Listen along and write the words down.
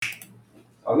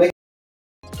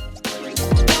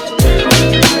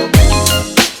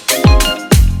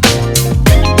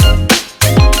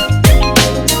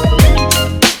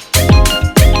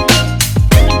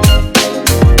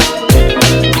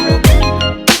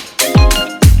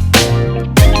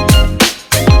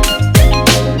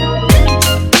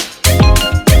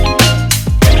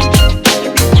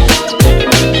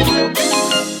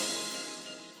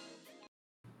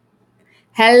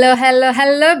Hello, hello,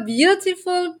 hello,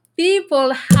 beautiful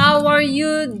people. How are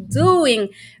you doing?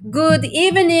 Good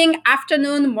evening,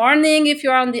 afternoon, morning, if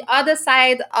you're on the other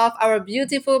side of our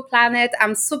beautiful planet.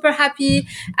 I'm super happy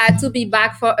to be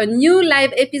back for a new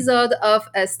live episode of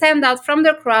Stand Out from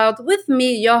the Crowd with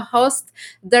me, your host,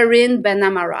 Darine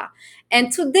Benamara.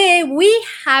 And today we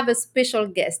have a special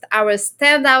guest. Our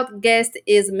standout guest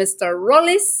is Mr.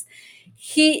 Rollis.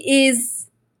 He is,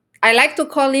 I like to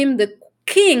call him the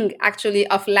king actually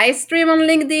of live stream on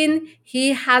LinkedIn.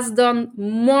 He has done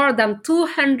more than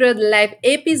 200 live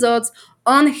episodes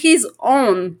on his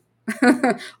own.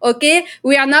 Okay,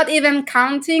 we are not even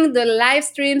counting the live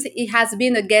streams he has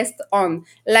been a guest on,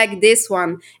 like this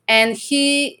one. And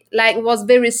he was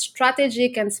very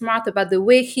strategic and smart about the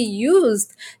way he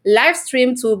used live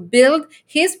stream to build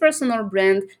his personal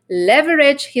brand,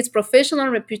 leverage his professional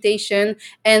reputation,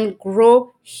 and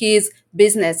grow his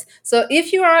business. So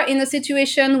if you are in a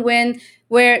situation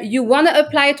where you want to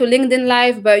apply to LinkedIn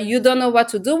Live, but you don't know what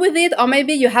to do with it, or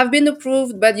maybe you have been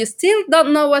approved, but you still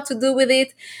don't know what to do with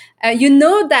it, you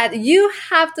know that you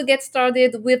have to get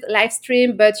started with live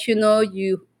stream, but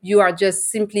you are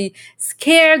just simply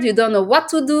scared. You don't know what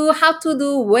to do, how to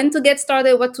do, when to get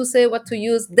started, what to say, what to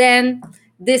use. Then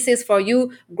this is for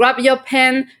you. Grab your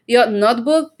pen, your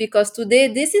notebook, because today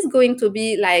this is going to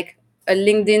be like a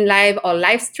LinkedIn Live or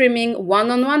live streaming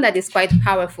one-on-one that is quite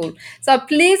powerful. So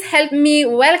please help me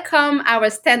welcome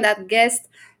our standard guest,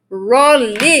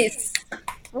 Rollis.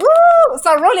 Woo!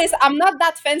 So Rollis, I'm not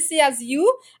that fancy as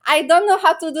you. I don't know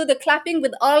how to do the clapping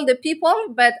with all the people,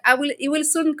 but I will. It will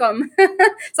soon come.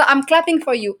 So I'm clapping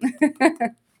for you.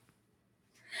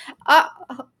 uh,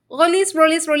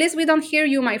 Rollis, we don't hear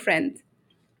you, my friend.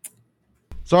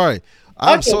 Sorry.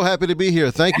 I'm Okay. so happy to be here.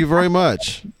 Thank you very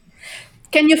much.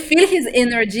 Can you feel his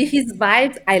energy, his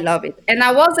vibes? I love it. And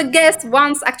I was a guest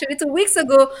once, actually 2 weeks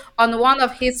ago, on one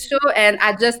of his show, and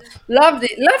I just loved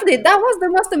it. Loved it. That was the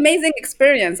most amazing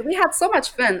experience. We had so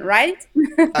much fun, right?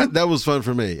 That was fun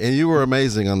for me. And you were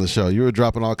amazing on the show. You were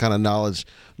dropping all kind of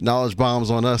knowledge bombs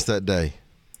on us that day.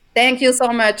 Thank you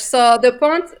so much. So the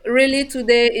point really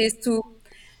today is to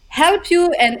help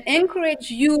you and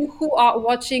encourage you who are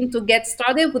watching to get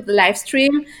started with the live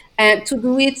stream and to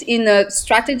do it in a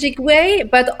strategic way,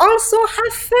 but also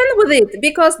have fun with it,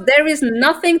 because there is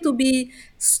nothing to be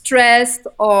stressed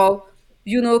or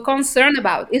concerned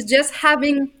about. It's just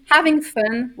having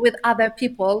fun with other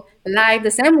people live,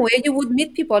 the same way you would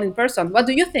meet people in person. What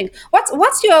do you think?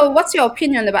 What's your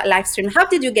opinion about live stream? How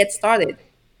did you get started?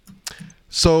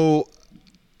 So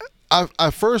I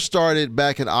first started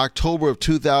back in October of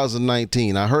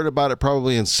 2019. I heard about it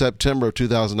probably in September of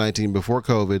 2019 before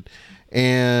COVID.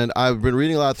 And I've been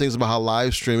reading a lot of things about how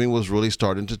live streaming was really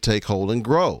starting to take hold and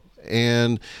grow.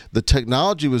 And the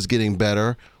technology was getting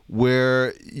better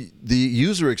where the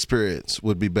user experience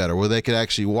would be better, where they could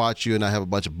actually watch you and not have a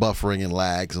bunch of buffering and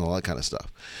lags and all that kind of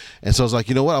stuff. And so I was like,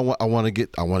 you know what, I want to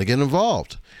get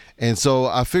involved. And so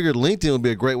I figured LinkedIn would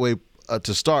be a great way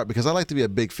to start, because I like to be a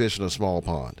big fish in a small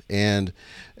pond. And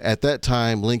at that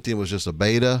time, LinkedIn was just a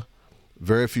beta.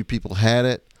 Very few people had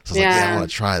it. So I was like, yeah, I want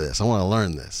to try this. I want to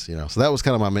learn this, So that was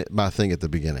kind of my thing at the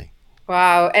beginning.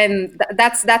 Wow, and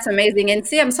that's amazing. And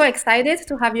see, I'm so excited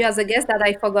to have you as a guest that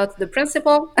I forgot the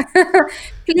principal.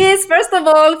 Please, first of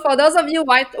all, for those of you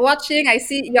watching, I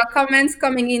see your comments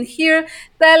coming in here.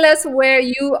 Tell us where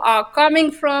you are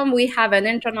coming from. We have an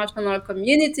international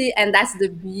community, and that's the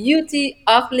beauty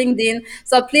of LinkedIn.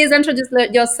 So please introduce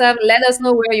yourself. Let us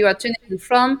know where you are tuning in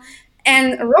from.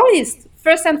 And Rollis,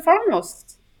 first and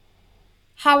foremost,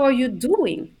 how are you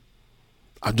doing?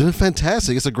 I'm doing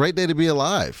fantastic. It's a great day to be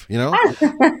alive,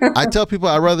 I tell people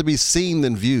I'd rather be seen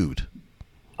than viewed.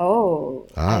 Oh,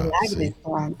 I like See? this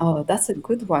one. Oh, that's a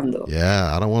good one, though.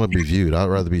 Yeah, I don't want to be viewed. I'd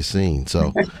rather be seen.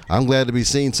 So I'm glad to be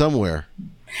seen somewhere.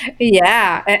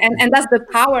 Yeah, and that's the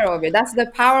power of it. That's the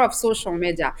power of social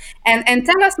media. And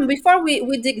tell us, before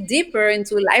we dig deeper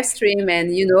into live stream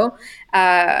and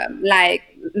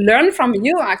learn from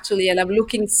you actually, and I'm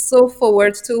looking so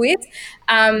forward to it.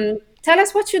 Tell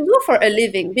us what you do for a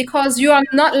living, because you are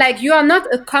not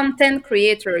a content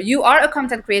creator. You are a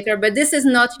content creator, but this is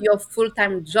not your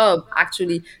full-time job.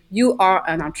 Actually, you are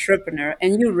an entrepreneur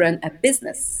and you run a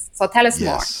business. So tell us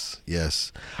more.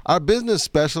 Yes. Our business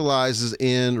specializes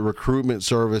in recruitment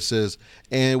services,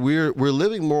 and we're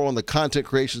living more on the content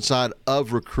creation side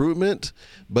of recruitment,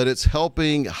 but it's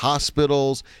helping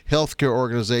hospitals, healthcare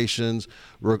organizations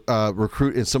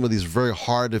recruit in some of these very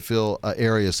hard to fill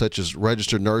areas, such as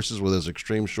registered nurses, where there's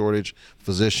extreme shortage,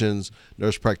 physicians,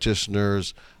 nurse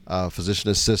practitioners, physician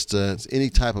assistants, any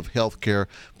type of healthcare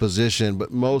position,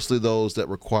 but mostly those that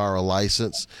require a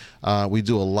license. We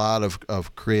do a lot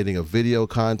of creating a video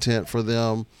content for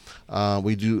them.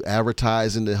 We do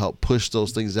advertising to help push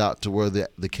those things out to where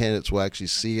the candidates will actually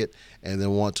see it and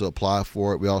then want to apply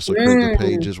for it. We also create the Mm,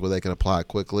 pages where they can apply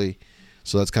quickly.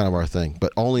 So that's kind of our thing,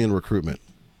 but only in recruitment,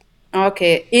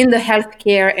 okay, in the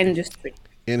healthcare industry.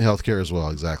 in healthcare as well.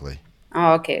 Exactly.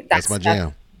 Okay, That's my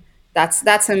jam.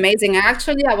 that's amazing.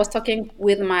 Actually, I was talking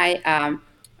with my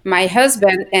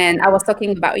husband, and I was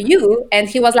talking about you, and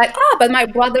he was like, "Oh, but my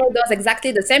brother does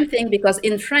exactly the same thing because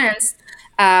in France,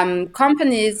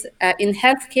 companies in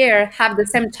healthcare have the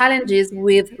same challenges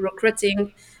with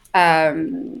recruiting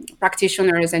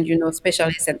practitioners and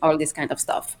specialists and all this kind of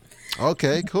stuff."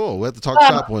 Okay, cool. We have to talk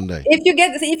shop one day.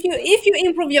 If you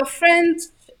improve your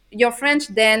French,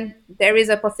 then there is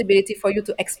a possibility for you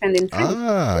to expand in French.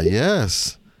 Ah,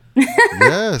 yes.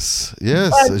 Yes,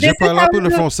 yes. But Je this is parle how un peu we le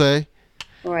do. français.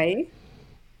 Right.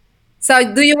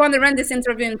 So, do you want to run this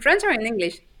interview in French or in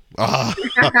English? Ah.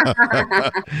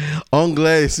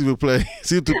 Anglais, s'il vous plaît.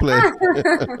 S'il te plaît.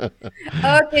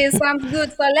 Okay, sounds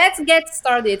good. So let's get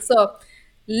started. So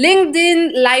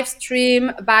LinkedIn live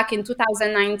stream back in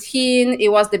 2019, it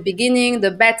was the beginning,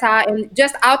 the beta, and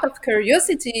just out of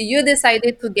curiosity, you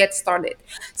decided to get started.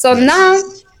 So now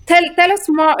Yes. tell us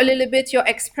more a little bit your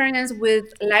experience with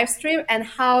live stream and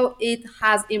how it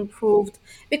has improved.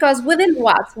 Because within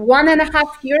what,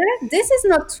 1.5 year, this is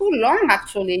not too long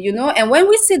actually, and when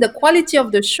we see the quality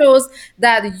of the shows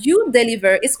that you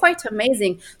deliver, it's quite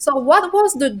amazing. So what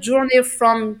was the journey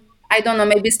from, I don't know,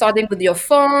 maybe starting with your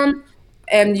phone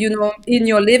and in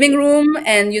your living room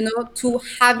and to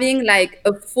having like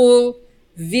a full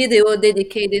video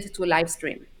dedicated to live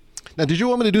stream? Now, did you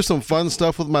want me to do some fun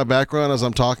stuff with my background as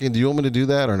I'm talking? Do you want me to do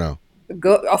that or no?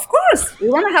 Go, of course, we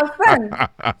want to have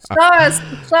fun.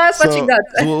 Show us what you So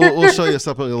got. we'll show you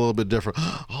something a little bit different.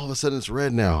 All of a sudden, it's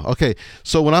red now. Okay,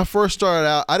 so when I first started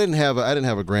out, I didn't have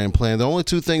a grand plan. The only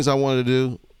two things I wanted to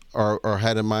do, or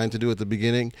had in mind to do at the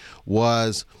beginning,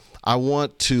 was I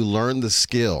want to learn the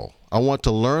skill. I want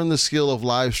to learn the skill of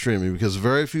live streaming because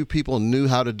very few people knew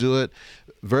how to do it.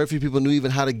 Very few people knew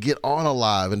even how to get on a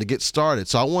live and to get started.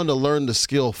 So I wanted to learn the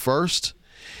skill first.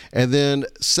 And then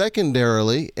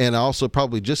secondarily, and also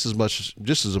probably just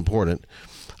as important,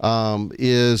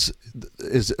 is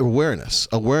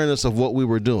awareness of what we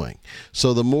were doing.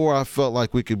 So the more I felt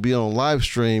like we could be on live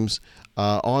streams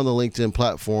on the LinkedIn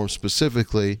platform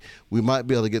specifically, we might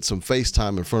be able to get some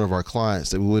FaceTime in front of our clients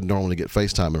that we wouldn't normally get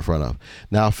FaceTime in front of.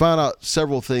 Now I found out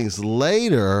several things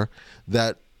later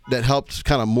that helped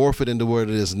kind of morph it into what it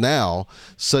is now,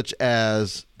 such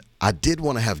as I did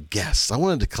want to have guests. I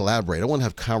wanted to collaborate. I want to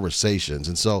have conversations.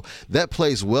 And so that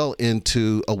plays well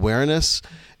into awareness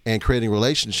and creating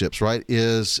relationships, right?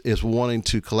 Is wanting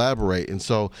to collaborate. And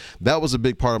so that was a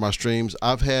big part of my streams.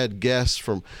 I've had guests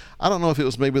from, I don't know if it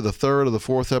was maybe the third or the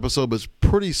fourth episode, but it's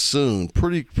pretty soon,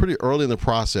 pretty early in the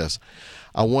process.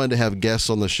 I wanted to have guests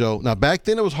on the show. Now back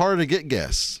then it was harder to get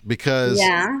guests because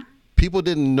Yeah. people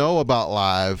didn't know about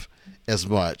live as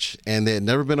much, and they had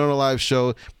never been on a live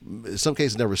show. In some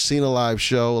cases, never seen a live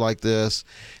show like this.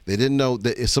 They didn't know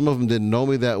that. Some of them didn't know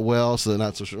me that well, so they're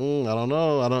not so sure. I don't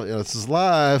know. I don't. This is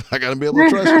live. I got to be able to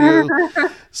trust you.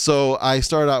 So I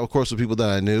started out, of course, with people that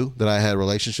I knew, that I had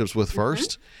relationships with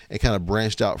first, and kind of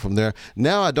branched out from there.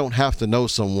 Now I don't have to know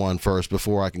someone first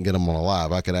before I can get them on a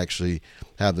live. I could actually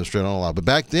have them straight on a live. But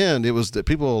back then, it was that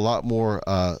people were a lot more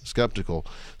skeptical.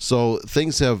 So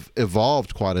things have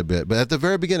evolved quite a bit. But at the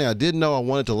very beginning, I did know I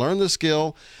wanted to learn the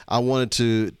skill. I wanted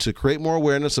to create more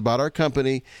awareness about our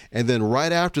company. And then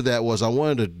right after that was I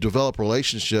wanted to develop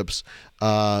relationships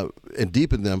and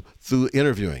deepen them through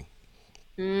interviewing.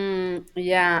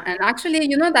 Yeah, and actually,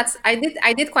 that's I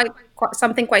did quite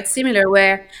something quite similar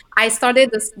where I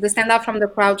started the stand up from the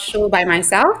crowd show by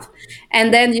myself,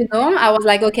 and then I was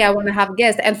like, okay, I want to have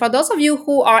guests. And for those of you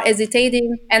who are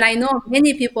hesitating, and I know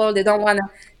many people they don't want to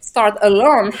start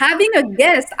alone, having a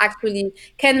guest actually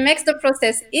can make the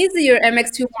process easier and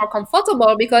makes you more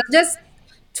comfortable because just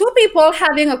two people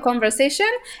having a conversation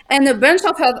and a bunch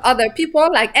of other people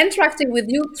like interacting with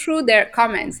you through their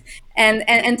comments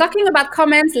and talking about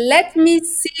comments, let me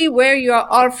see where you are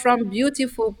all from,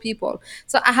 beautiful people.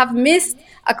 So I have missed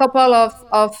a couple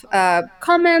of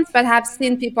comments, but have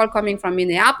seen people coming from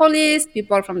Minneapolis,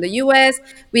 people from the US.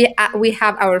 We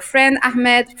have our friend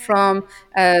Ahmed from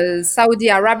Saudi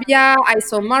Arabia. I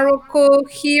saw Morocco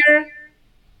here.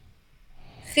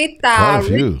 Quite a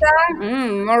Rita,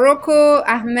 few. Morocco,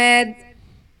 Ahmed,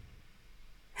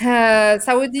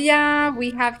 Saudi,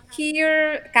 we have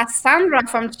here Cassandra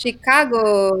from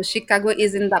Chicago. Chicago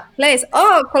is in that place.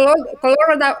 Oh,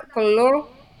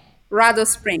 Colorado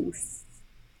Springs.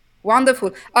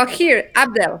 Wonderful. Oh, here,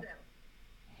 Abdeladim,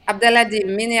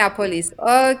 Minneapolis.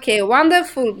 Okay,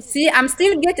 wonderful. See, I'm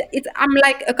still getting it. I'm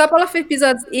like a couple of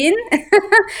episodes in,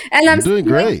 and You're doing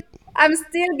great. I'm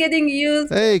still getting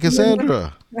used. Hey,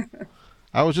 Cassandra.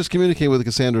 I was just communicating with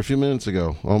Cassandra a few minutes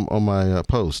ago on my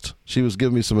post. She was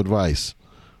giving me some advice.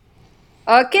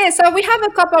 Okay, so we have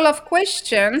a couple of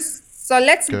questions. So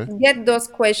let's Okay. get those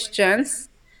questions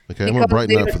Okay. I'm gonna because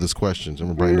brighten up for they're this questions. I'm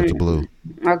gonna brighten up the blue.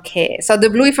 okay. So the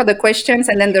blue is for the questions,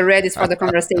 and then the red is for the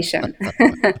conversation.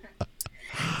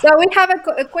 So we have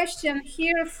a question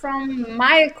here from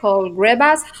Michael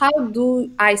Grebas. How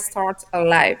do I start a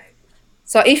live?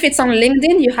 So if it's on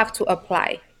LinkedIn, you have to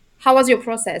apply. How was your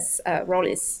process,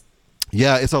 Rollis?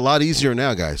 Yeah, it's a lot easier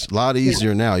now, guys. A lot Yeah.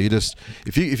 easier now. You just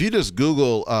if you just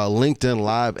Google LinkedIn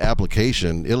Live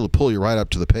application, it'll pull you right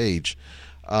up to the page,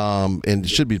 and it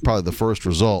should be probably the first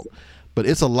result. But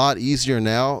it's a lot easier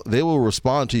now. They will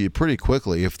respond to you pretty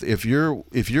quickly if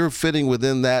you're fitting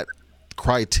within that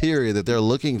criteria that they're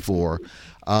looking for.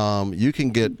 You can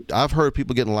get. I've heard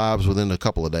people getting lives within a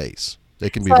couple of days.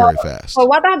 They can be So, very so fast.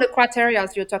 what are the criteria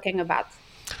you're talking about?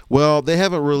 Well, they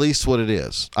haven't released what it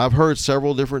is. I've heard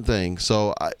several different things.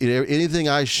 So anything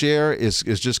I share is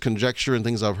just conjecture and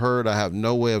things I've heard. I have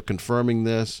no way of confirming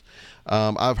this.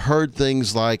 I've heard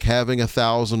things like having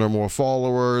 1,000 or more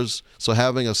followers, so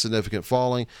having a significant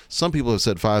following. Some people have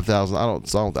said 5,000.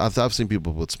 I've seen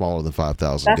people put smaller than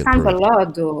 5,000 That get sounds a approved.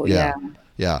 lot, though. Yeah. Yeah.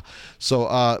 Yeah.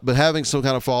 So, but having some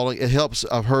kind of following, it helps.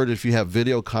 I've heard if you have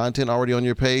video content already on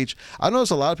your page. I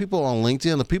notice a lot of people on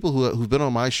LinkedIn, the people who've been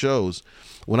on my shows,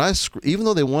 even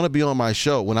though they want to be on my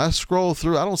show, when I scroll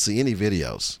through, I don't see any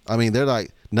videos. I mean, they're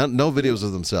like no videos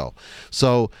of themselves.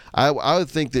 So I would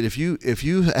think that if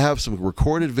you have some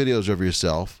recorded videos of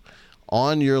yourself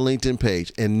on your LinkedIn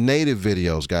page and native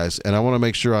videos, guys, and I want to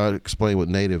make sure I explain what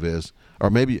native is,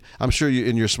 or maybe I'm sure you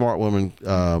in your Smart Woman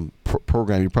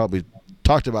program you probably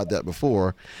talked about that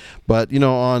before, but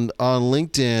on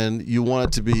LinkedIn you want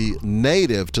it to be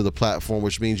native to the platform,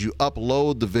 which means you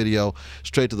upload the video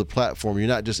straight to the platform. You're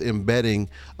not just embedding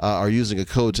or using a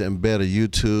code to embed a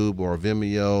YouTube or a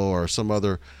Vimeo or some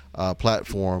other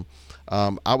platform.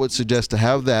 I would suggest to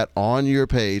have that on your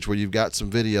page where you've got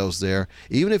some videos there,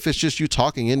 even if it's just you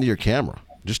talking into your camera.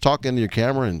 Just talk into your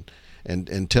camera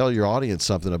and tell your audience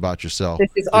something about yourself.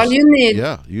 This is all Just you need.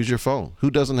 yeah, use your phone. Yeah.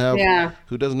 Who doesn't have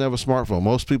a smartphone?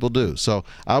 Most people do. So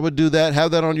I would do that.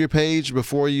 Have that on your page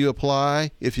before you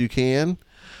apply if you can.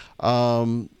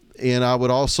 And I would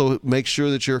also make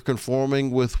sure that you're conforming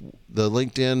with the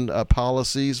LinkedIn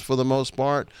policies for the most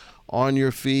part on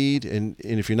your feed. And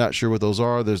if you're not sure what those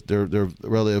are, they're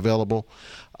readily available.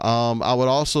 I would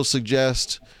also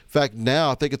suggest, in fact,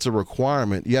 now I think it's a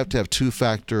requirement. You have to have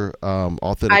two-factor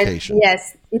authentication.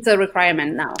 Yes, it's a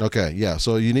requirement now. Okay, yeah.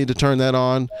 So you need to turn that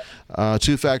on.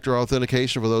 Two-factor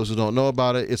authentication, for those who don't know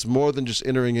about it, it's more than just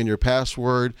entering in your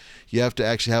password. You have to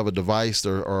actually have a device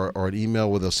or an email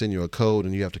where they'll send you a code,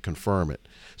 and you have to confirm it.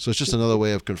 So it's just another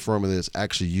way of confirming that it's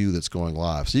actually you that's going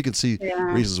live. So you can see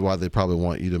Yeah. reasons why they probably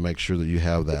want you to make sure that you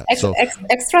have that. So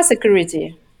Extra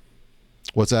security,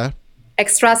 what's that?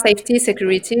 extra safety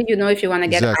security. If you want to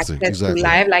get access to Exactly.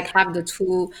 live, like have the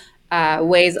two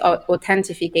ways of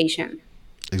authentication.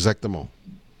 Exactement.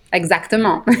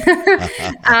 Exactement.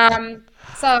 um,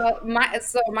 so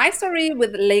my story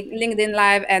with LinkedIn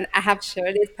Live, and I have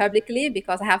shared it publicly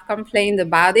because I have complained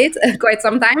about it quite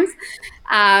sometimes.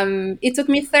 It took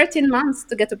me 13 months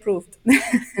to get approved.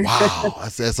 Wow,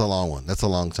 that's a long one. That's a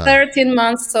long time. 13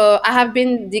 months. So I have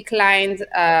been declined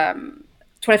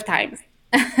 12 times,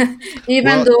 even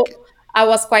Well, though I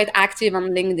was quite active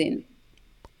on LinkedIn.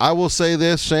 I will say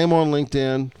this: shame on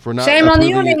LinkedIn for not Shame on you,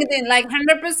 approving it. LinkedIn. Like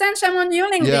 100% shame on you,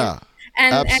 LinkedIn. Yeah,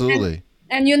 And and and, absolutely.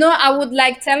 and I would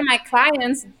like tell my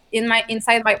clients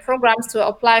inside my programs to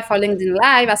apply for LinkedIn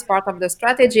Live as part of the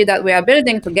strategy that we are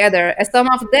building together. And some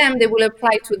of them they will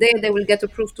apply today, they will get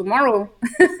approved tomorrow,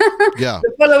 Yeah.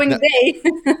 the following Now, day.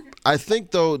 I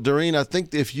think though, Darine, I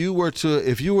think if you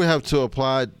would have to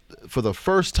apply for the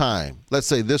first time, let's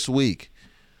say this week,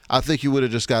 I think you would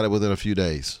have just got it within a few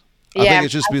days. I Yeah, think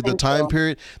it's just I be the think time so.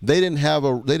 period. They didn't have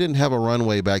a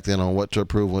runway back then on what to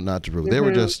approve, what not to approve. They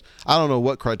were just, I don't know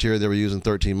what criteria they were using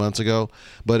 13 months ago,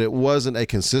 but it wasn't a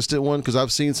consistent one, because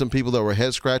I've seen some people that were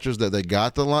head scratchers that they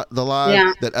got the live,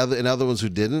 Yeah. and other ones who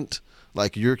didn't,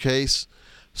 like your case.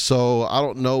 So I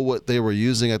don't know what they were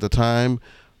using at the time.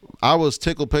 I was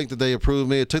tickled pink that they approved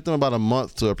me. It took them about a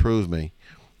month to approve me,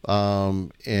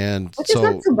 and Which is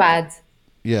not so too bad.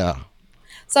 Yeah.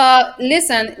 So,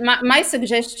 listen, my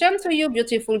suggestion to you,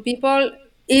 beautiful people,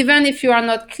 even if you are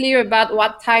not clear about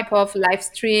what type of live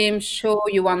stream show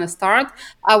you want to start,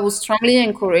 I would strongly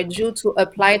encourage you to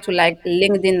apply to like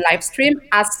LinkedIn live stream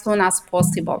as soon as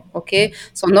possible. Okay.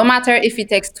 So, no matter if it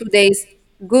takes 2 days,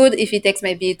 good. If it takes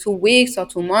maybe 2 weeks or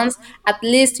 2 months, at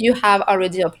least you have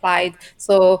already applied.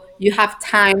 So you have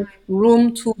time,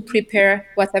 room to prepare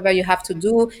whatever you have to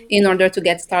do in order to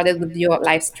get started with your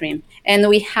live stream. And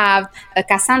we have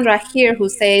Cassandra here who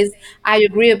says, I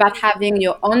agree about having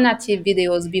your own native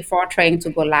videos before trying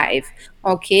to go live.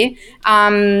 Okay.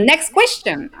 Next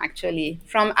question, actually,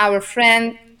 from our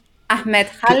friend Ahmed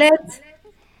Can, Khaled.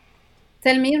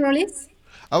 Tell me, Rolis.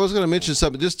 I was going to mention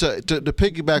something just to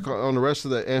piggyback on the rest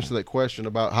of the answer to that question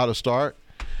about how to start.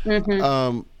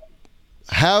 Mm-hmm.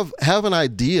 Have an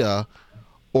idea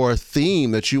or a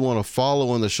theme that you want to follow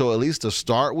on the show, at least to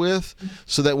start with,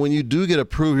 so that when you do get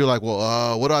approved, you're like,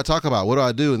 well, what do I talk about? What do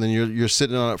I do? And then you're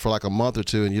sitting on it for like a month or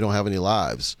two and you don't have any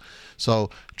lives.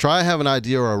 So try to have an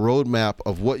idea or a roadmap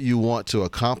of what you want to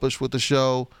accomplish with the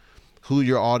show, who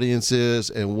your audience is,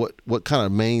 and what kind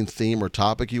of main theme or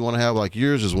topic you want to have. Like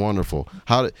yours is wonderful.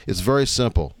 It's very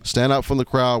simple. Stand out from the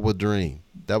crowd with Darine.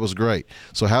 That was great.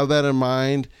 So have that in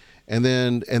mind, and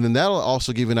then that'll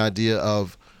also give you an idea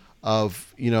of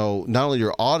not only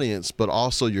your audience but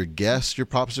also your guests you're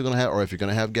possibly going to have, or if you're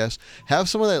going to have guests, have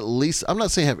some of that. At least, I'm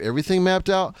not saying have everything mapped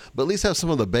out, but at least have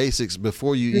some of the basics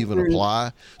before you even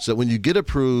apply, so that when you get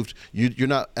approved, you're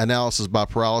not analysis by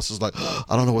paralysis, like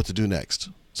I don't know what to do next.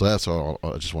 So that's all.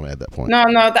 I just want to add that point. No,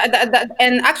 no,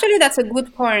 and actually that's a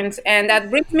good point, and that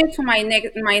brings me to my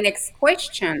next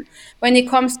question. When it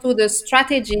comes to the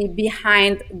strategy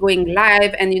behind going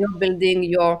live and building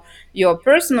your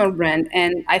personal brand,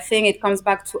 and I think it comes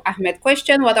back to Ahmed's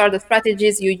question: what are the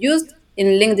strategies you used in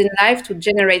LinkedIn Live to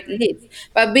generate leads?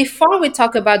 But before we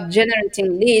talk about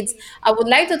generating leads, I would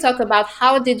like to talk about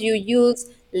how did you use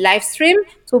live stream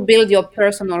to build your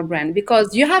personal brand,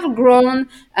 because you have grown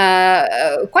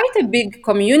quite a big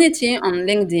community on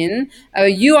LinkedIn.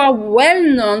 You are well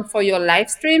known for your live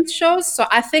stream shows, so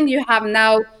I think you have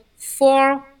now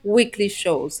 4 weekly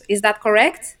shows. Is that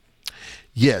correct?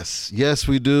 Yes, yes,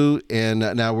 we do, and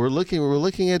now we're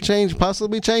looking at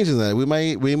possibly changing that.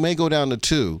 We may go down to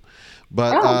two,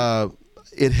 but Oh,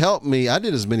 it helped me. I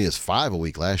did as many as 5 a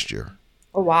week last year.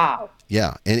 wow.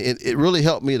 Yeah, and it really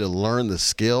helped me to learn the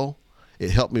skill.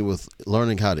 It helped me with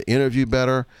learning how to interview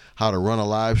better, how to run a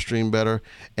live stream better.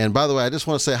 And by the way, I just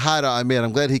want to say hi to Ahmed.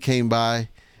 I'm glad he came by.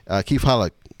 Keith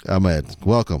Halak, Ahmed,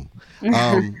 welcome.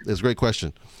 It's a great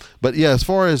question. But yeah, as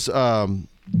far as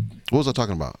what was I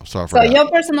talking about? I'm sorry, I So forgot. your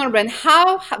personal brand,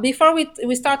 how before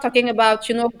we start talking about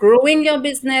growing your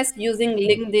business using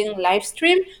LinkedIn live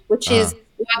stream, which Uh, is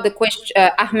what the question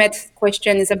Ahmed's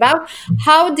question is about,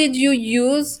 how did you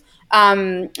use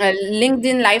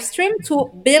LinkedIn live stream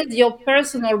to build your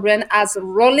personal brand as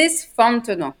Rollis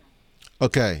Fontenot?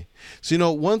 okay,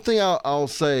 so one thing I'll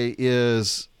say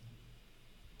is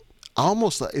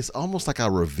it's almost like I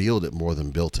revealed it more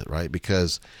than built it, right?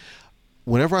 Because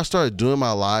whenever I started doing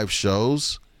my live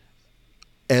shows,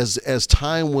 as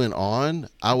time went on,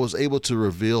 I was able to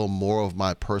reveal more of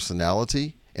my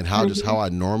personality and how I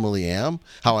normally am,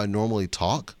 how I normally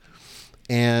talk.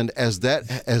 And as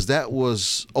that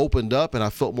was opened up and I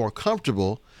felt more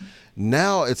comfortable,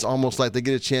 now it's almost like they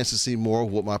get a chance to see more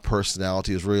of what my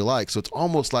personality is really like. So it's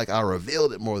almost like I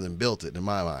revealed it more than built it in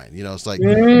my mind. It's like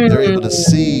they're able to Mm.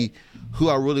 see who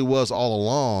I really was all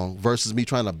along versus me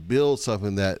trying to build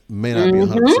something that may not be Mhm.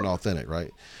 100% authentic,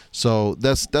 right? So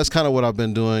that's kind of what I've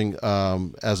been doing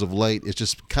as of late. It's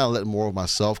just kind of letting more of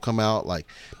myself come out, like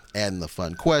adding the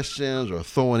fun questions or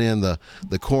throwing in the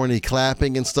corny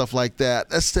clapping and stuff like that.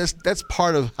 That's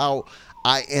part of how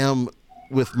I am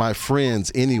with my friends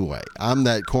anyway. I'm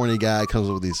that corny guy, comes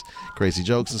up with these crazy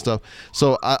jokes and stuff.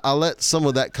 So I let some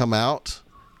of that come out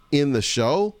in the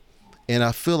show, and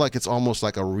I feel like it's almost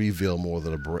like a reveal more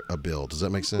than a build. Does that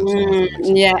make sense? I don't know if that makes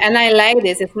sense. Yeah, and I like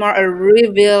this. It's more a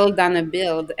reveal than a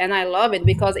build, and I love it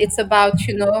because it's about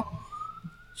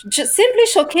just simply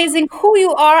showcasing who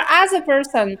you are as a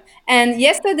person. And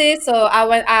yesterday, so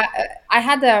I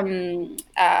had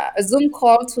a Zoom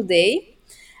call today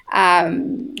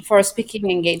for a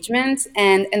speaking engagement,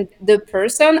 and the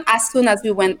person, as soon as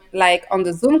we went like on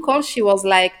the Zoom call, she was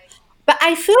like, but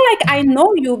I feel like I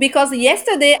know you because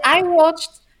yesterday I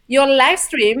watched your live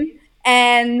stream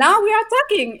and now we are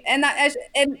talking, and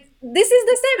this is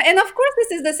the same. And of course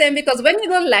this is the same because when you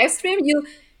go live stream,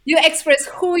 you express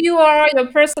who you are, your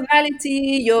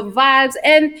personality, your vibes,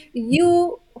 and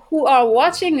you who are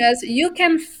watching us, you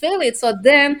can feel it. So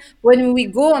then when we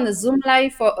go on a Zoom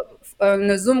live on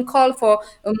a Zoom call for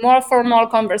a more formal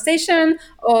conversation,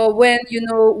 or when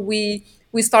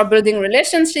we start building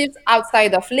relationships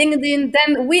outside of LinkedIn,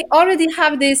 then we already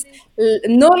have this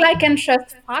no like and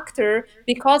trust factor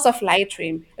because of live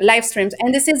streams,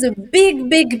 and this is a big,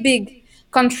 big, big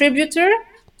contributor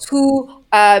to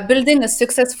building a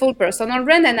successful personal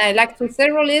brand. And I like to say,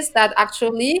 Rollis, that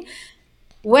actually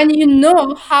when you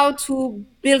know how to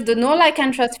build the know like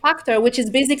and trust factor, which is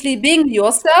basically being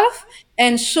yourself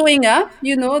and showing up,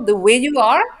 the way you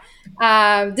are,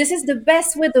 this is the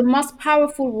best way, the most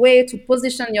powerful way to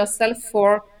position yourself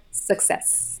for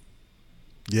success.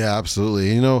 Yeah,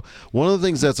 absolutely. One of the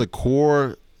things that's a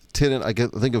core tenet I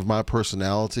think of my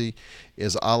personality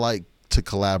is I like to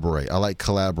collaborate. I like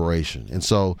collaboration. And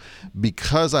so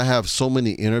because I have so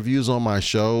many interviews on my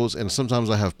shows, and sometimes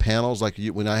I have panels, like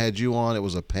when I had you on, it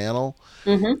was a panel.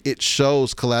 Mm-hmm. It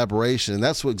shows collaboration. And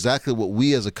that's exactly what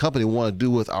we as a company want to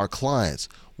do with our clients.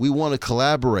 We want to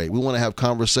collaborate. We want to have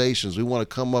conversations. We want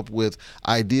to come up with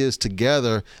ideas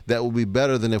together that will be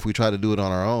better than if we try to do it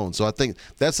on our own. So I think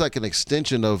that's like an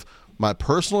extension of my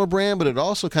personal brand, but it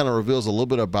also kind of reveals a little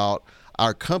bit about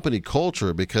our company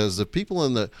culture, because the people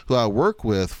who I work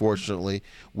with, fortunately,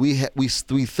 we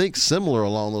think similar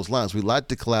along those lines. We like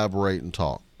to collaborate and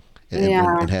talk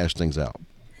Yeah. and hash things out.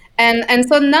 And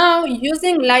so now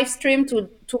using live stream to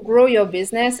grow your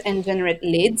business and generate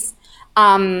leads.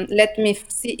 Let me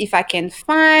see if I can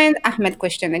find Ahmed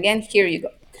question again. Here you go.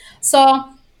 So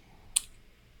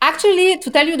actually,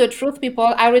 to tell you the truth,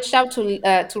 people, I reached out to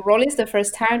Rollis the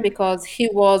first time because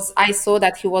I saw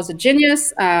that he was a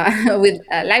genius with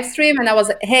live stream, and I was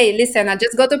like, hey, listen, I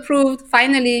just got approved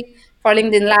finally for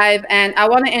LinkedIn Live, and I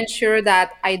want to ensure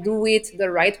that I do it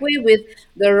the right way with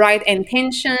the right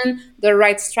intention, the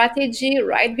right strategy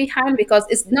right behind, because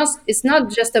it's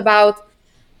not just about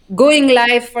going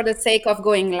live for the sake of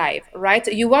going live, right?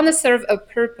 You want to serve a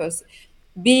purpose,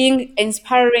 being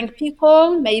inspiring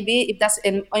people. Maybe if that's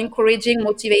encouraging,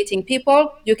 motivating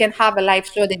people, you can have a live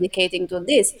show dedicating to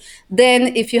this.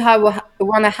 Then if you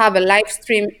want to have a live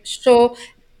stream show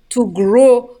to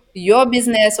grow your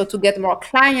business or to get more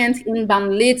clients,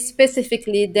 inbound leads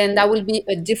specifically, then that will be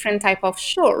a different type of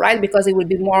show, right? Because it will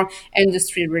be more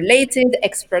industry related,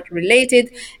 expert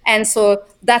related. And so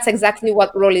that's exactly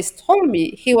what Rollis told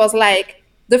me. He was like,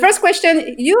 the first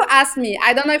question you asked me,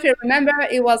 I don't know if you remember,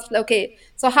 it was, okay,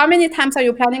 so how many times are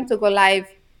you planning to go live?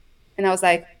 And I was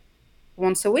like,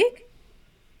 once a week?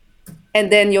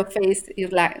 And then your face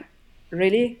is like,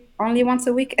 really? Only once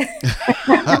a week?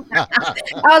 I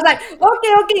was like,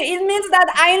 okay, it means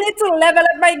that I need to level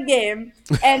up my game.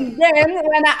 And then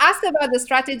when I asked about the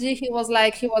strategy, he was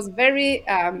very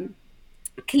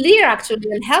clear actually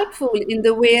and helpful in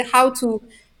the way how to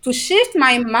shift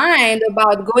my mind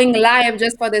about going live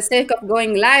just for the sake of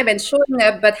going live and showing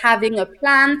up, but having a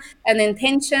plan, an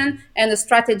intention, and a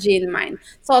strategy in mind.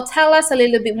 So tell us a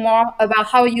little bit more about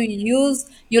how you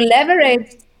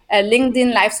leveraged a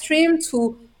LinkedIn live stream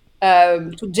to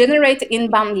generate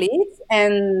inbound leads,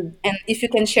 and if you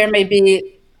can share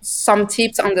maybe some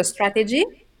tips on the strategy.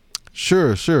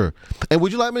 Sure, sure. And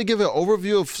would you like me to give an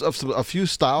overview of a few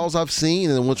styles I've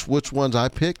seen and which ones I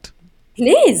picked?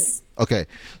 Please. Okay,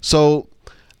 so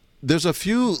there's a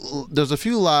few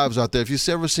lives out there. If you've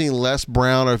ever seen Les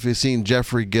Brown, or if you've seen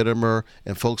Jeffrey Gitomer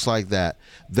and folks like that,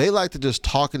 they like to just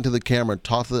talk into the camera,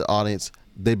 talk to the audience.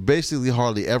 They basically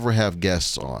hardly ever have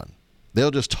guests on.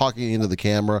 They're just talking into the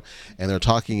camera, and they're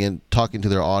talking to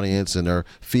their audience, and they're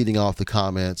feeding off the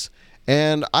comments.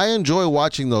 And I enjoy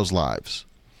watching those lives.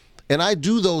 And I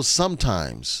do those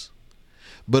sometimes,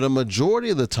 but a majority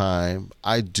of the time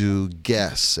I do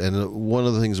guests. And one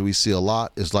of the things we see a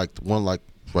lot is like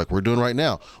we're doing right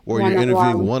now, or you're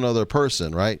interviewing one other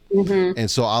person, right? Mm-hmm.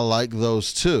 And so I like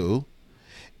those too.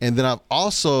 And then I've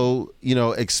also,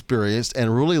 experienced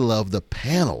and really love the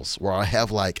panels where I have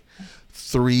like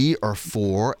 3 or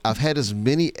 4. I've had as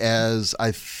many as,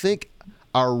 I think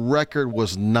our record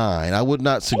was 9. I would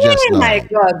not suggest 9. Oh my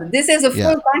God, this is a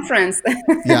Yeah. full conference.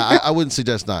 Yeah, I wouldn't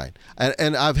suggest 9.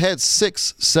 And I've had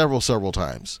 6 several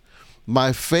times.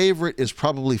 My favorite is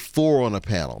probably 4 on a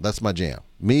panel. That's my jam.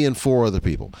 Me and 4 other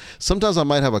people. Sometimes I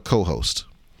might have a co-host.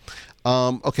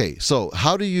 Okay, so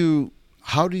how do you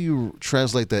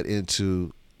translate that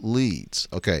into leads?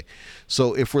 Okay,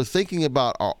 so if we're thinking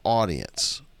about our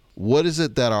audience, what is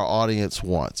it that our audience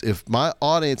wants? If my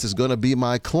audience is going to be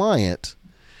my client,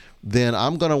 then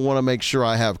I'm going to want to make sure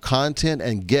I have content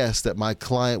and guests that my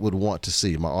client would want to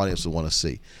see, my audience would want to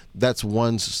see. That's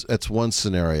one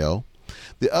scenario.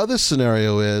 The other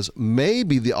scenario is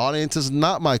maybe the audience is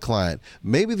not my client.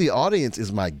 Maybe the audience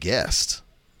is my guest.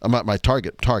 My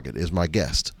target is my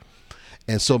guest.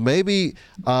 And so maybe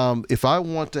if I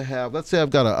want to have, let's say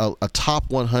I've got a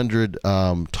top 100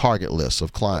 target list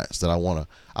of clients that I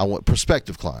want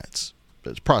prospective clients,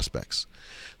 prospects.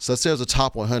 So let's say there's a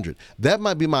top 100. That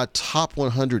might be my top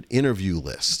 100 interview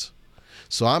list.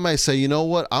 So I might say, you know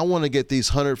what? I want to get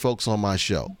these 100 folks on my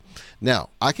show.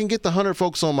 Now, I can get the 100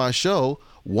 folks on my show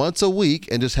once a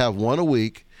week and just have one a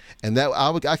week. And that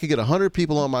I could get 100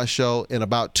 people on my show in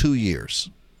about 2 years.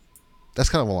 That's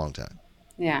kind of a long time.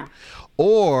 Yeah.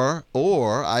 Or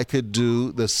I could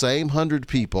do the same 100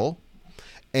 people,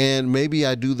 and maybe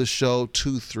I do the show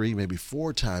 2, 3, maybe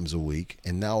 4 times a week,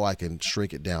 and now I can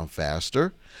shrink it down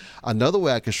faster. Another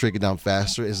way I can shrink it down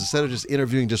faster is instead of just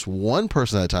interviewing just one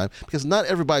person at a time, because not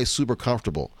everybody's super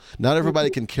comfortable. Not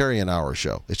everybody can carry an hour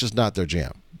show. It's just not their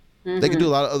jam. They can do a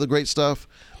lot of other great stuff,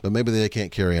 but maybe they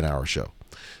can't carry an hour show.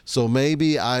 So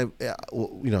maybe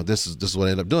this is what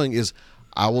I end up doing is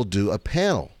I will do a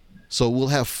panel. So we'll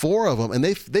have 4 of them, and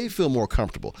they feel more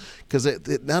comfortable because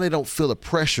now they don't feel the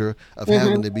pressure of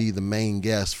having to be the main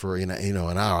guest for an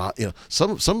hour.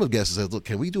 Some of the guests say, "Look,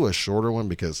 can we do a shorter one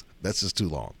because that's just too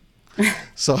long."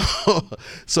 so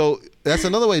that's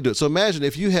another way to do it. So imagine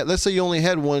if you had, let's say you only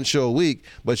had one show a week,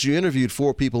 but you interviewed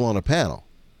 4 people on a panel.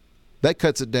 That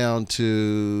cuts it down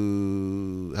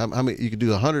to how many you could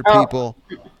do 100 people.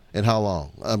 And how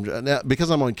long? Now, because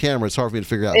I'm on camera, it's hard for me to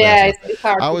figure out. Yeah, it's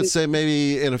hard. I would say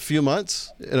maybe in a few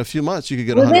months. In a few months, you could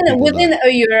get within 100 people within done. a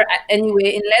year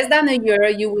anyway. In less than a year,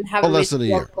 you will have Less reached than a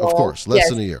your year, goal. of course, less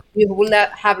than a year. You will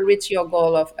have reached your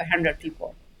goal of 100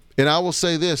 people. And I will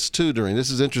say this too, Darine.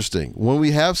 This is interesting. When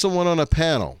we have someone on a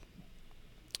panel,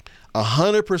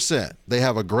 100% they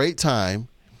have a great time,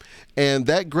 and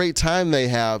that great time they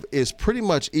have is pretty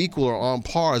much equal or on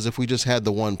par as if we just had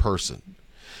the one person.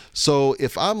 So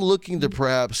if I'm looking to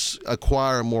perhaps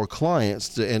acquire more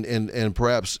clients and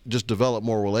perhaps just develop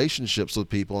more relationships with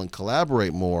people and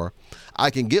collaborate more,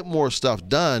 I can get more stuff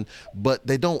done. But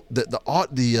they don't.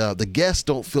 The guests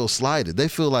don't feel slighted. They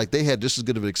feel like they had just as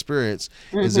good of an experience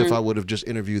as if I would have just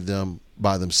interviewed them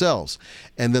by themselves.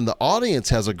 And then the audience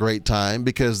has a great time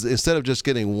because instead of just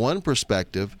getting one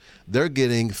perspective, they're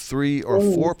getting 3 or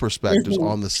 4 perspectives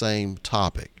on the same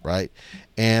topic, right?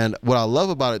 And what I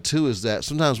love about it too is that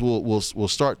sometimes we'll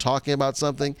start talking about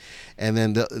something, and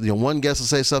then one guest will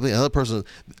say something, another person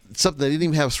something they didn't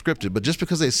even have scripted, but just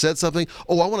because they said something,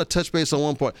 I want to touch base on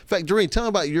one point. In fact, Darine, tell me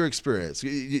about your experience.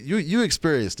 You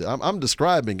experienced it. I'm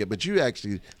describing it, but you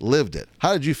actually lived it.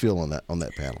 How did you feel on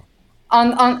that panel?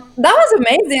 On That was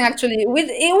amazing actually. It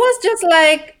was just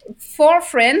like 4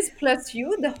 friends plus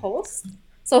you, the host.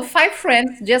 So 5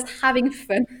 friends just having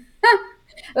fun.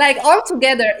 Like all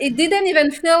together. It didn't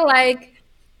even feel like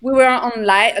we were on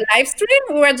live stream.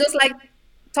 We were just like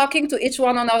talking to each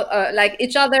one on like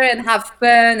each other and have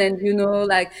fun, and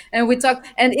like, and we talked,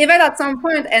 and even at some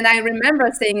point, and I remember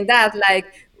saying that like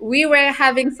we were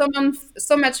having so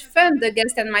much fun, the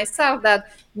guest and myself,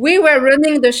 that we were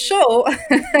running the show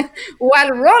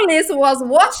while Rollis was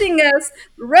watching us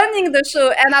running the show.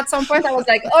 And at some point I was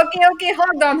like, okay,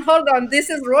 hold on,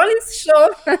 this is Rollis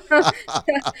show.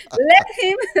 Let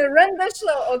him run the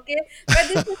show, okay? But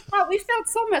this is how we felt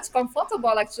so much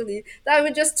comfortable actually, that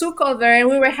we just took over and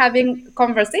we were having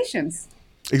conversations.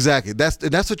 Exactly.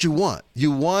 That's what you want.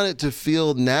 You want it to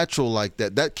feel natural like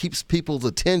that. That keeps people's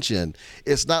attention.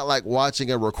 It's not like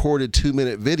watching a recorded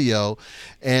 2-minute video.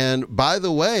 And by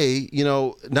the way,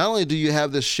 not only do you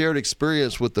have this shared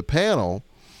experience with the panel,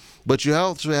 but you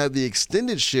also have the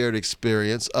extended shared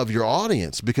experience of your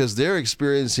audience because they're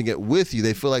experiencing it with you.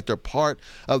 They feel like they're part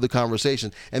of the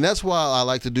conversation. And that's why I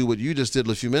like to do what you just did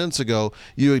a few minutes ago.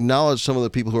 You acknowledge some of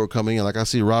the people who are coming in. Like I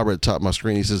see Robert at the top of my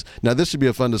screen. He says, now this should be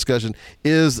a fun discussion.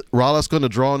 Is Rollis going to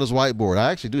draw on his whiteboard?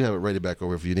 I actually do have it ready back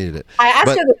over if you needed it. I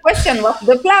asked you the question, what's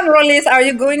the plan, Rollis? Are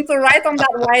you going to write on that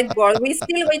whiteboard? We're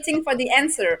still waiting for the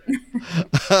answer.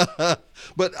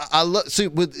 But I love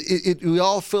we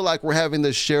all feel like we're having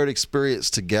this shared experience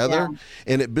together,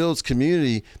 and it builds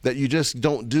community that you just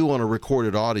don't do on a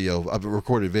recorded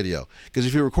video. Because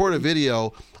if you record a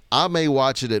video, I may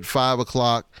watch it at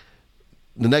 5:00.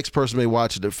 The next person may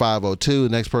watch it at 5:02. The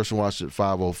next person watches it at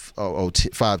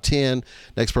 5:10.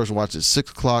 Next person watches it at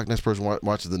 6:00. Next person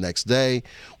watches the next day.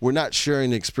 We're not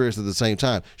sharing the experience at the same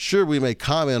time. Sure, we may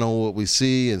comment on what we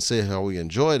see and say how we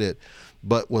enjoyed it.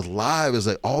 But with live, is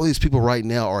like all these people right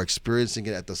now are experiencing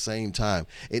it at the same time.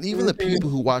 And even the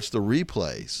people who watch the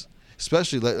replays,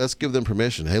 especially, let's give them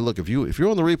permission. Hey, look, if you're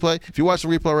on the replay, if you watch the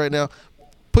replay right now,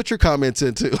 put your comments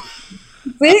in too.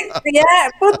 Put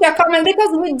your comment,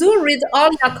 because we do read all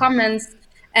your comments.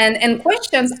 and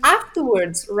questions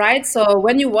afterwards, right? So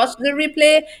when you watch the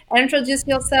replay, introduce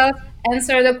yourself,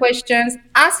 answer the questions,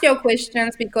 ask your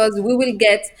questions, because we will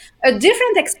get a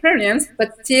different experience,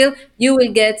 but still you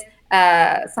will get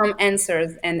some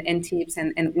answers and tips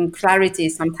and clarity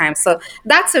sometimes. So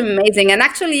that's amazing. And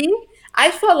actually, I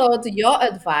followed your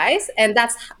advice, and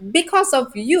that's because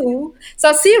of you.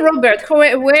 So see, Robert,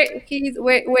 where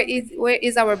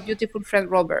is our beautiful friend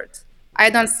Robert? I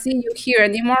don't see you here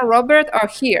anymore, Robert, or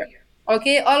here.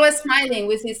 Okay, always smiling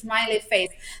with his smiley face.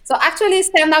 So actually,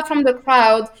 stand out from the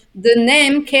crowd. The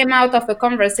name came out of a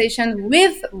conversation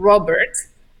with Robert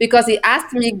because he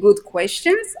asked me good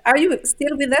questions. Are you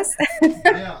still with us?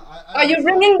 Yeah, Are you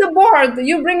bringing the board?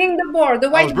 You bringing the board, the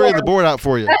I was bringing the whiteboard? board out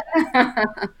for you.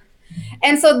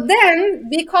 And so then,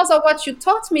 because of what you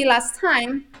taught me last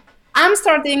time, I'm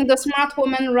starting the Smart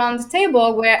Woman Round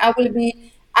Table, where I will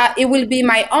be. It will be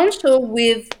my own show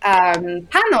with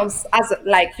panels, as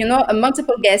like a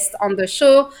multiple guests on the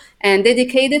show, and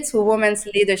dedicated to women's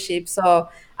leadership. So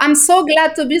I'm so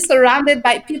glad to be surrounded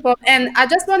by people, and I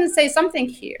just want to say something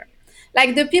here.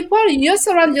 Like, the people you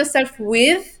surround yourself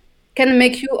with can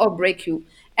make you or break you.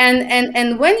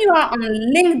 And when you are on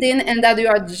LinkedIn, and that you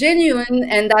are genuine,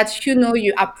 and that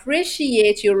you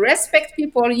appreciate, you respect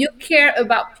people, you care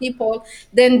about people,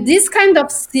 then this kind of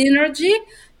synergy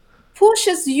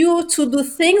pushes you to do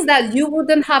things that you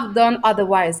wouldn't have done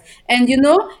otherwise. And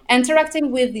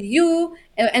interacting with you,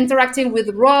 interacting with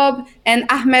Rob and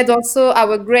Ahmed, also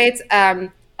our great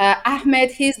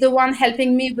Ahmed, he's the one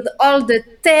helping me with all the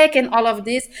tech and all of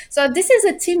this. So this is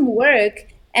a teamwork,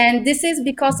 and this is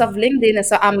because of LinkedIn.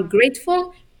 So I'm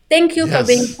grateful. Thank you for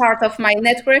being Yes. part of my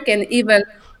network. And even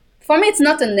for me, it's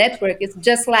not a network, it's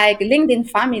just like LinkedIn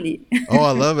family. Oh,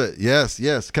 I love it. Yes,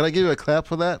 yes. Can I give you a clap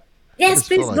for that? I Yes, just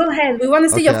feel please like go ahead. We want to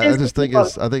see okay. your I face with just think people.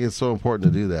 it's so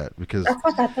important to do that because That's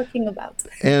what I'm talking about.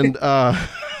 and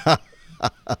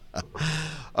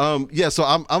yeah. So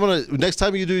I'm gonna next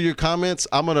time you do your comments,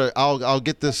 I'll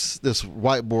get this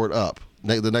whiteboard up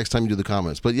the next time you do the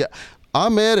comments. But yeah,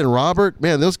 Ahmed and Robert,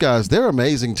 man, those guys, they're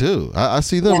amazing too. I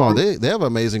see them Yeah. on. They have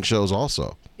amazing shows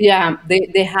also. Yeah,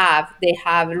 they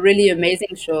have really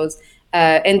amazing shows,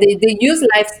 and they use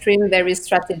live stream very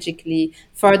strategically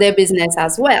for their business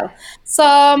as well.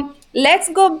 So let's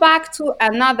go back to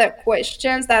another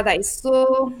questions that I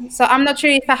saw. So I'm not sure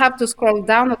if I have to scroll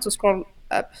down or to scroll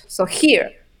up. So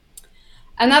here,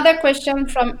 another question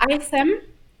from Ithem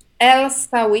El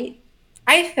Sawi.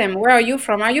 Ithem, where are you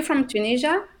from? Are you from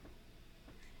Tunisia?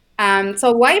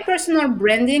 So why personal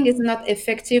branding is not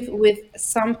effective with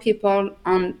some people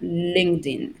on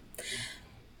LinkedIn?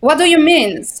 What do you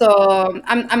mean? So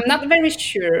I'm not very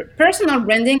sure. Personal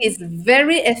branding is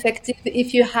very effective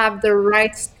if you have the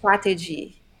right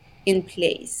strategy in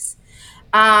place.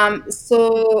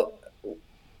 So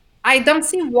I don't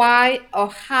see why or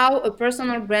how a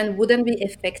personal brand wouldn't be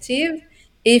effective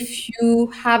if you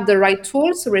have the right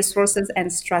tools, resources,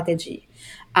 and strategy.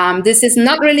 This is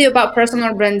not really about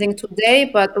personal branding today,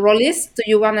 but Rollis, do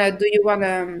you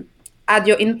wanna add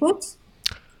your input?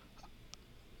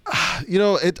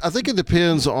 I think it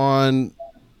depends on.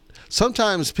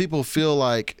 Sometimes people feel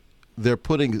like they're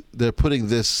putting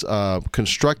this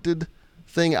constructed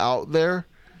thing out there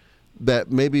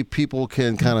that maybe people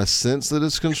can kind of sense that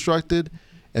it's constructed,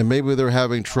 and maybe they're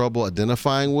having trouble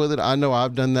identifying with it. I know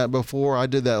I've done that before. I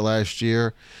did that last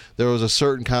year. There was a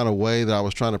certain kind of way that I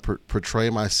was trying to portray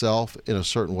myself in a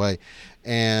certain way,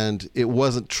 and it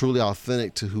wasn't truly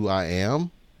authentic to who I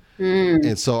am.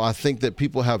 And so I think that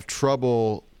people have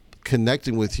trouble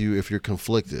connecting with you if you're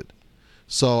conflicted.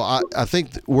 So I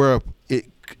think where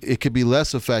it could be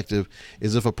less effective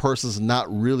is if a person's not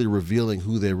really revealing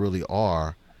who they really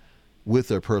are with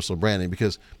their personal branding,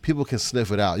 because people can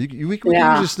sniff it out. We can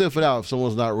Yeah, usually sniff it out if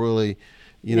someone's not really,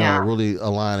 yeah. really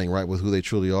aligning right with who they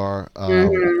truly are. Hmm.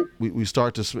 We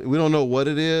start to we don't know what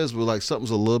it is. We're like something's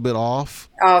a little bit off.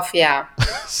 Off, yeah.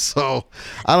 So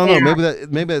I don't know. Yeah.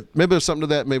 Maybe there's something to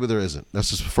that. Maybe there isn't. That's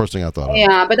just the first thing I thought of.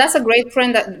 Yeah, but that's a great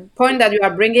point that you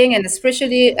are bringing, and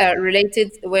especially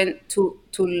related when to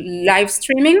live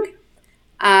streaming.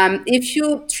 If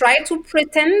you try to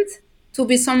pretend to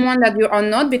be someone that you are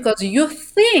not because you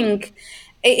think,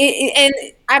 and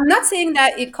I'm not saying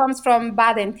that it comes from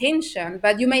bad intention,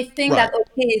 but you may think that, Right.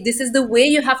 okay, this is the way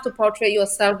you have to portray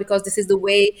yourself because this is the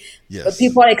way Yes.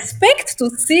 people expect to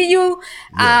see you.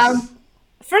 Yes.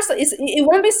 First, it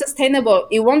won't be sustainable.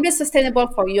 It won't be sustainable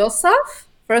for yourself,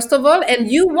 first of all, and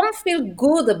you won't feel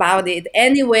good about it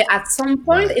anyway. At some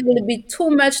point, Right. it will be too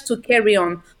much to carry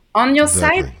on your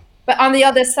side. Exactly. But on the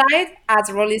other side, as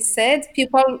Rolly said,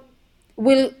 people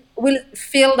will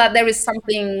feel that there is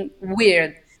something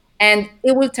weird. and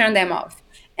it will turn them off.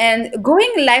 And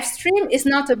going live stream is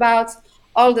not about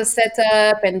all the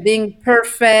setup and being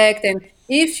perfect. And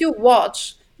if you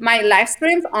watch my live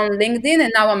streams on LinkedIn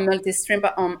and now on multi-stream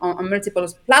on multiple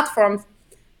platforms,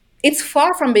 it's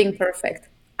far from being perfect.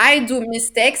 I do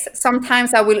mistakes.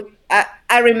 Sometimes I will.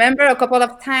 I remember a couple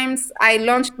of times I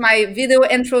launched my video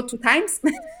intro 2 times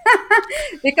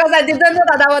because I didn't know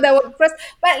that I would press.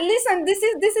 But listen,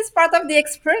 this is part of the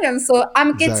experience. So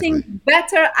I'm getting Exactly.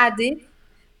 better at it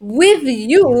with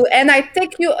you, and I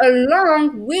take you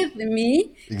along with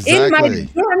me in my Exactly.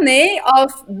 journey of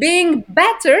being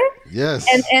better. and Yes.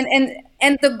 and and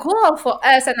and the goal for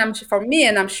us, and for me,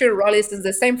 and I'm sure Rollis is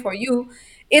the same for you,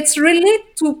 it's really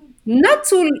to not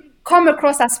to come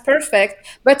across as perfect,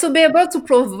 but to be able to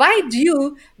provide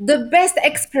you the best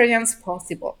experience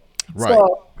possible. Right.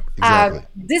 So Exactly.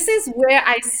 this is where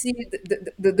I see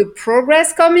the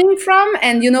progress coming from,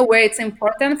 and where it's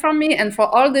important for me and for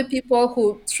all the people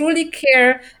who truly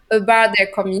care about their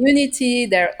community,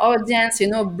 their audience,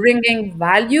 bringing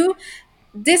value.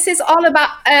 This is all about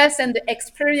us and the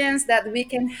experience that we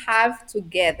can have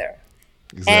together.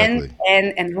 And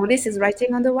Exactly. and Rollis is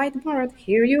writing on the whiteboard.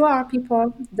 Here you are,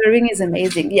 people. The ring is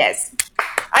amazing. Yes,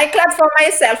 I clap for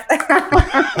myself.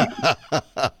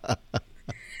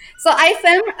 So I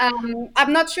think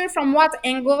I'm not sure from what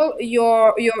angle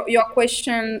your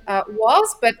question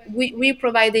was, but we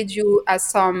provided you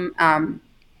some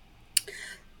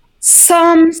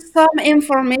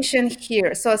information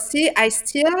here. So see, I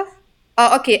still.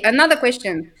 Oh, okay. Another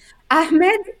question.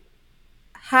 Ahmed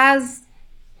has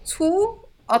 2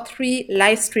 or 3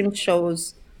 live stream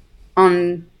shows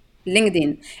on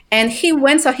LinkedIn. And he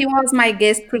was my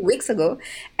guest 3 weeks ago.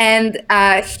 And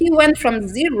he went from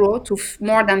zero to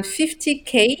more than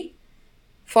 50K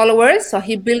followers. So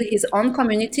he built his own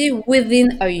community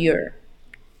within a year.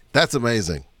 That's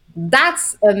amazing.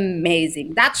 That's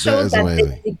amazing. That That shows is that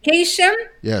amazing. dedication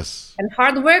Yes. and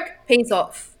hard work pays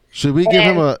off. And Should we give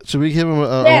him a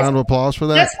yes, round of applause for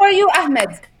that? just for you,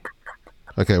 Ahmed.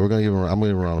 Okay, we're gonna give him. I'm gonna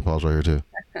give him a round of applause right here too.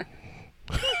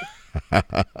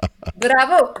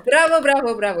 Bravo, bravo,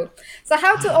 bravo, bravo. So,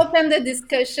 how to open the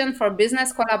discussion for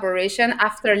business collaboration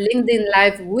after LinkedIn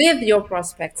Live with your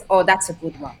prospects? Oh, that's a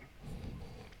good one.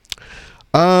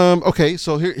 Okay,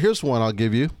 so here's one I'll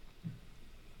give you,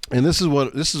 and this is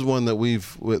one that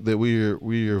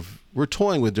we're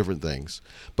toying with different things,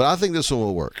 but I think this one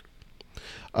will work.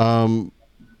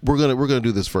 We're gonna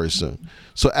do this very soon.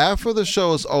 So after the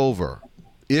show is over,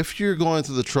 if you're going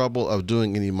through the trouble of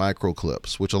doing any micro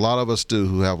clips, which a lot of us do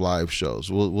who have live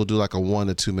shows, we'll do like a 1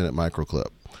 to 2 minute micro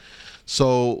clip.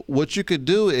 So what you could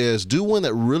do is do one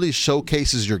that really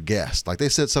showcases your guest, like they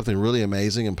said something really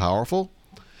amazing and powerful,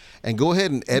 and go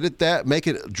ahead and edit that, make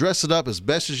it, dress it up as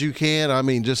best as you can. I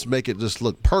mean, just make it just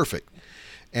look perfect.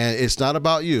 And it's not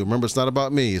about you. Remember, it's not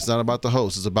about me. It's not about the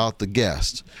host. It's about the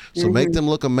guest. So make them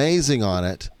look amazing on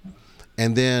it,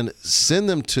 and then send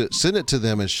it to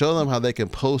them and show them how they can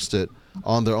post it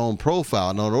on their own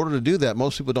profile. Now, in order to do that,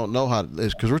 most people don't know how,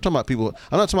 because we're talking about people.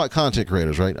 I'm not talking about content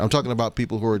creators, right? I'm talking about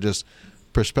people who are just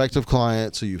prospective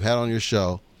clients who you've had on your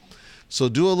show. So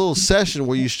do a little session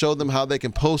where you show them how they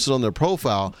can post it on their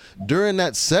profile. During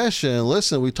that session,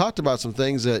 listen, we talked about some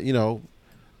things that,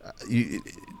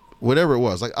 whatever it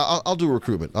was. Like I'll do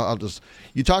recruitment.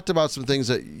 You talked about some things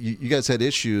that you guys had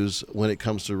issues when it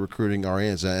comes to recruiting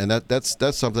RNs, and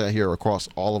that's something I hear across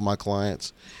all of my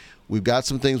clients. We've got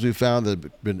some things we found that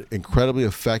have been incredibly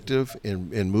effective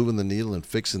in moving the needle and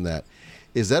fixing that.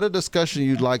 Is that a discussion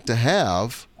you'd like to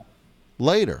have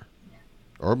later?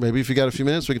 Or maybe if you got a few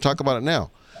minutes, we can talk about it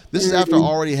now. This is after I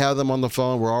already have them on the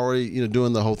phone. We're already,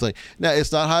 doing the whole thing. Now,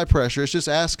 it's not high pressure. It's just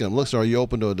asking them, listen, are you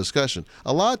open to a discussion?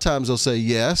 A lot of times they'll say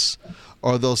yes,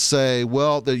 or they'll say,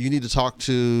 well, you need to talk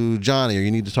to Johnny, or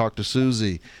you need to talk to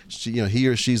Susie. He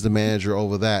or she's the manager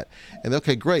over that. And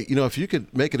okay, great. If you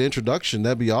could make an introduction,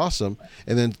 that'd be awesome.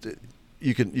 And then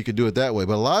you could do it that way.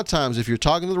 But a lot of times, if you're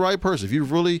talking to the right person, if you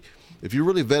really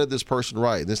vetted this person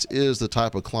right, this is the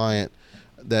type of client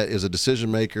that is a decision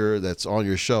maker that's on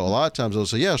your show, a lot of times they'll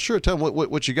say, yeah, sure, tell them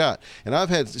what you got. And I've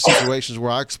had situations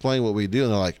where I explain what we do,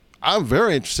 and they're like, I'm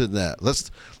very interested in that. Let's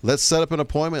set up an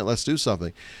appointment. Let's do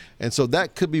something. And so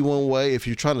that could be one way if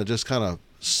you're trying to just kind of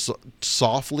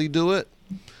softly do it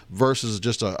versus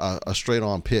just a straight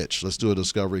on pitch. Let's do a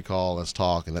discovery call. Let's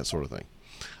talk and that sort of thing.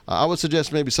 I would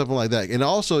suggest maybe something like that. And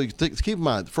also keep in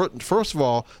mind, first of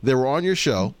all, they were on your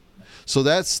show. So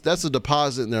that's a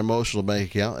deposit in their emotional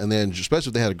bank account, and then especially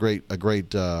if they had a great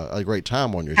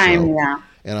time on your show. Yeah.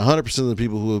 And 100% of the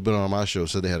people who have been on my show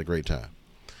said they had a great time.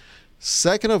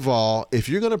 Second of all, if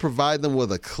you're going to provide them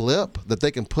with a clip that they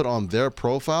can put on their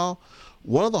profile,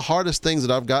 One of the hardest things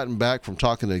that I've gotten back from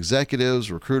talking to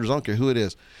executives, recruiters, I don't care who it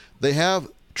is, they have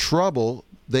trouble.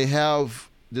 They have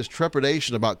this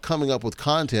trepidation about coming up with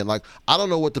content. Like, I don't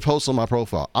know what to post on my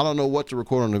profile. I don't know what to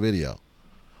record on the video.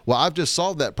 Well, I've just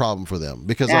solved that problem for them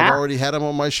because I've Yeah. already had them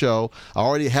on my show. I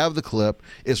already have the clip.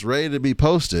 It's ready to be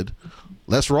posted.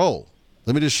 Let's roll.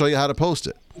 Let me just show you how to post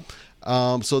it.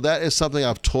 So that is something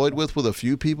I've toyed with a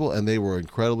few people, and they were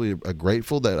incredibly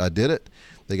grateful that I did it.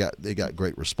 They got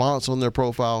great response on their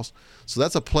profiles. So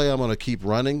that's a play I'm going to keep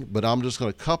running, but I'm just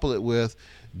going to couple it with,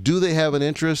 do they have an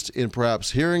interest in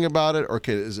perhaps hearing about it, or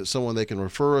is it someone they can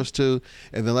refer us to?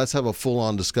 And then let's have a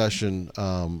full-on discussion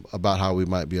about how we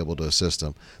might be able to assist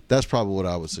them. That's probably what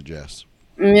I would suggest.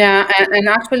 Yeah, and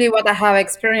actually, what I have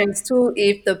experienced too,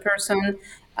 if the person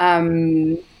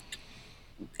um,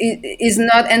 is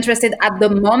not interested at the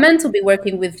moment to be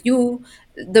working with you,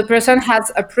 the person has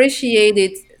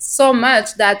appreciated so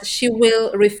much that she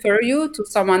will refer you to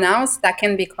someone else that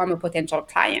can become a potential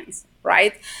client,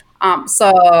 right?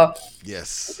 So,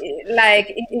 Yes.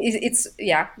 like, it's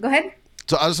yeah. Go ahead.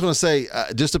 So I was just going to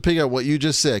say, just to pick up what you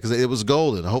just said, because it was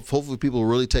golden. Hopefully people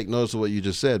really take notice of what you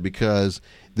just said, because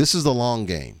this is the long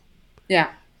game. Yeah.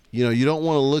 You know, you don't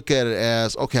want to look at it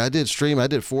as, okay, I did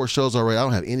 4 shows already. I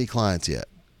don't have any clients yet.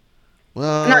 No,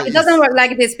 Well, it doesn't work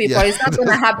like this, people. yeah. It's not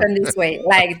gonna happen this way.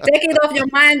 Like, take it off your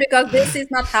mind because this is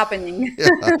not happening.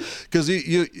 Yeah, because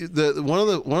one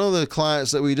of the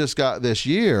clients that we just got this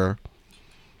year,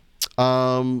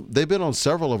 they've been on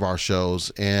several of our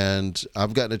shows, and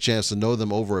I've gotten a chance to know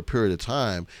them over a period of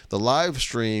time. The live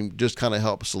stream just kind of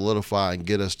helps solidify and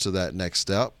get us to that next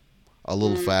step a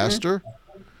little faster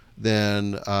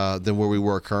than where we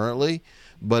were currently.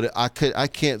 But I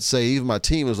can't say, even my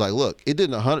team was like, look, it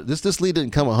didn't 100. This lead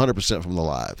didn't come 100% from the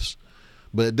lives,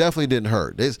 but it definitely didn't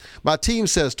hurt. My team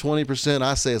says 20%.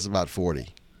 I say it's about 40.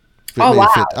 Oh Maybe wow,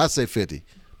 50. I'd say 50,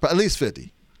 but at least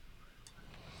 50.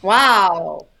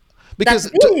 wow, Because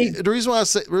that's big. the reason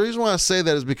why I say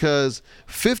that is because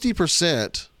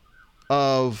 50%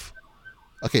 of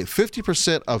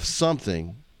 50% of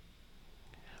something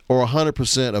or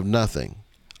 100% of nothing.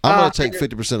 I'm Uh, going to take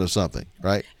 50% of something,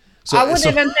 right? I So would so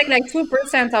even take like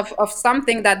 2% of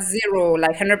something that's zero,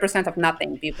 like 100% of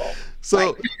nothing, people. Like,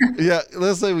 so yeah.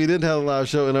 Let's say we didn't have a live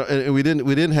show, and we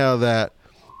didn't have that.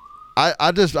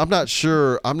 I'm not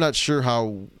sure. I'm not sure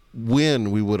how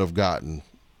when we would have gotten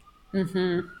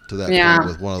to that point yeah,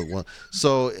 with one.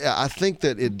 So yeah, I think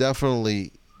that it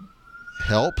definitely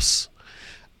helps.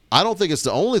 I don't think it's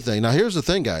the only thing. Now, here's the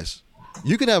thing, guys.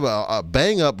 You can have a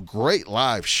bang up, great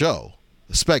live show,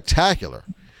 spectacular.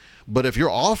 But if your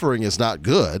offering is not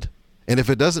good, and if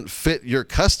it doesn't fit your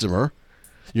customer,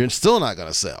 you're still not going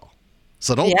to sell.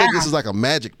 So don't think this yeah, is like a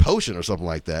magic potion or something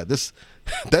like that.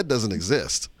 That doesn't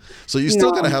exist. So you're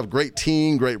still going to no, have great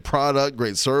team, great product,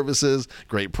 great services,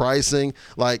 great pricing.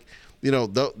 Like,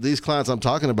 these clients I'm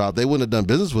talking about, they wouldn't have done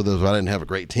business with us if I didn't have a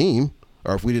great team,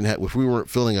 or if we weren't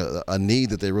filling a need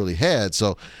that they really had.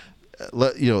 So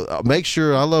make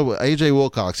sure. I love AJ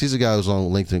Wilcox. He's a guy who's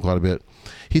on LinkedIn quite a bit.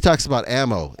 He talks about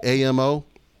AMO, AMO.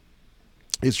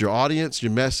 It's your audience,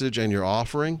 your message, and your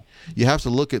offering. You have to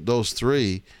look at those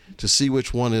three to see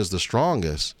which one is the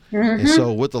strongest. And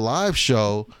so with the live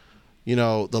show,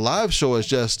 the live show is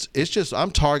just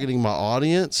I'm targeting my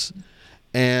audience,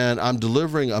 and I'm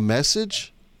delivering a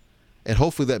message, and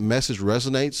hopefully that message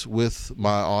resonates with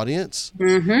my audience.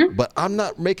 But I'm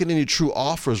not making any true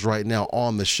offers right now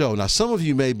on the show. Now, some of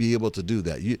you may be able to do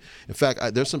that. In fact,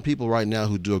 there's some people right now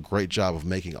who do a great job of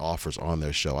making offers on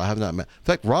their show. I have not met. In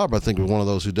fact, Rob, I think, was one of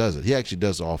those who does it. He actually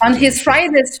does offers on on the his show.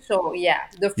 Friday's show, yeah,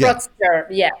 the Yeah. fraudster,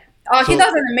 yeah. Oh, he So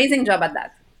does an amazing job at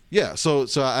that. yeah, so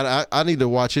I need to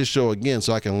watch his show again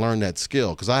so I can learn that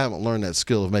skill, because I haven't learned that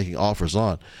skill of making offers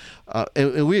on. And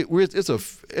it's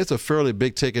a fairly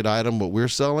big ticket item what we're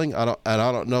selling. I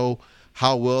don't know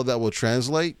how well that will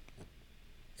translate,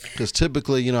 because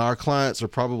typically our clients are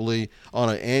probably on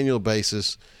an annual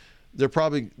basis.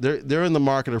 They're in the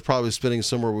market of probably spending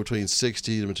somewhere between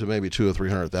 $60,000 to maybe $200,000 or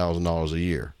 $300,000 a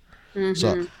year.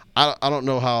 So I don't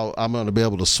know how I'm going to be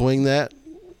able to swing that,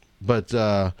 but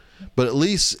at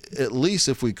least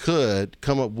if we could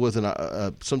come up with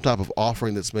some type of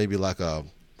offering that's maybe like a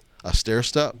stair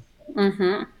step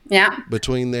Yeah.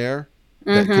 between there,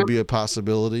 that could be a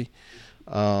possibility.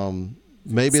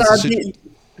 Maybe So, it's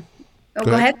oh, go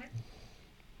go ahead. ahead.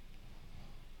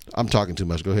 I'm talking too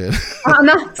much. Go ahead. Oh,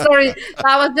 no, sorry.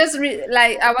 I was just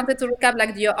I wanted to recap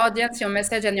like your audience, your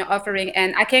message, and your offering,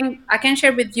 and I can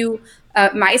share with you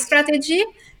my strategy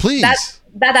that Please.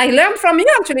 that I learned from you.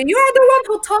 Actually, you are the one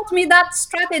who taught me that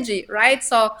strategy, right?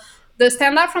 So the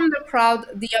stand out from the crowd,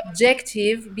 the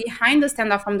objective behind the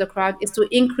stand out from the crowd is to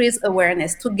increase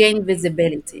awareness, to gain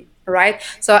visibility, right?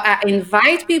 So I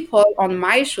invite people on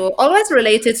my show, always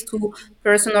related to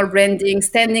personal branding,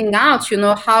 standing out,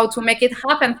 how to make it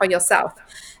happen for yourself.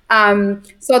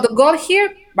 So the goal here,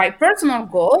 my personal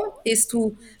goal, is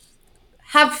to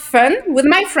have fun with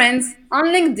my friends on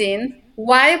LinkedIn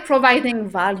while providing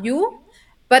value,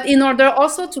 but in order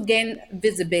also to gain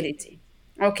visibility.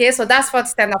 Okay, so that's what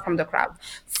stand out from the crowd. I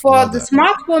For love the that.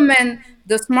 smart woman,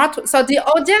 so the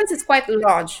audience is quite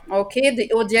large. Okay,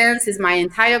 the audience is my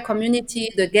entire community,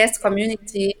 the guest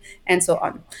community, and so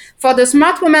on. For the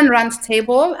smart woman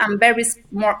roundtable, I'm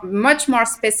much more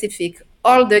specific.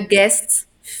 All the guests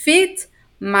fit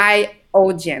my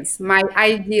audience, my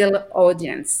ideal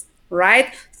audience, right?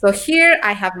 So here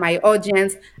I have my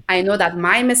audience. I know that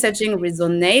my messaging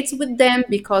resonates with them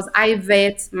because I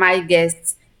vet my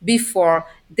guests before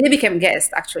they became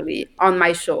guests actually on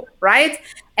my show, right?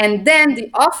 And then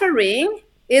the offering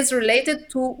is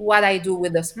related to what I do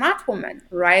with the smart woman,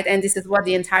 right? And this is what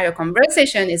the entire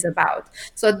conversation is about.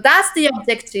 So that's the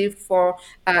objective for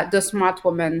the smart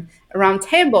woman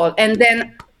roundtable. And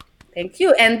then thank you.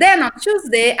 And then on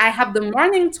Tuesday, I have the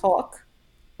morning talk,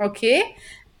 okay,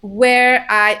 where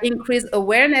I increase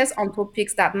awareness on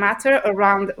topics that matter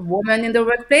around women in the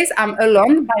workplace. I'm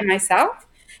alone by myself.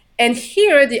 And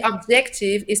here, the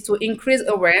objective is to increase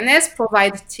awareness,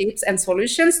 provide tips and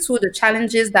solutions to the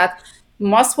challenges that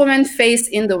most women face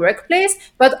in the workplace,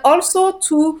 but also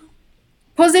to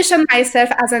position myself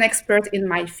as an expert in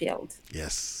my field,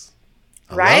 Yes.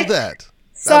 I love right? that. I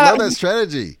So love that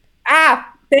strategy.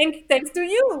 Thanks to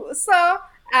you. So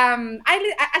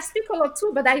I speak a lot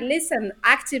too, but I listen.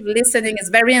 Active listening is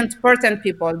very important,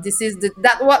 people.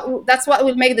 That's what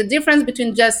will make the difference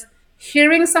between just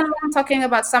hearing someone talking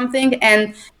about something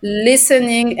and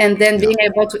listening and then Yeah. being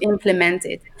able to implement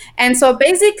it. And so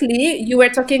basically, you were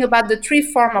talking about the three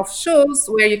form of shows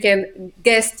where you can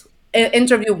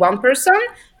interview one person.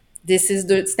 This is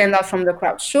the stand out from the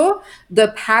crowd show. The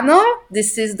panel,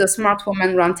 this is the smart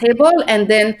woman roundtable, and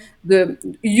then the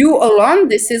you alone.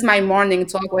 This is my morning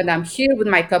talk when I'm here with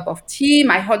my cup of tea,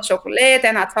 my hot chocolate,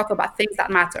 and I talk about things that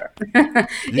matter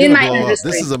You're in gonna my blow up. This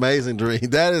industry. is amazing,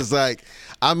 Darine. That is like,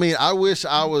 I mean, I wish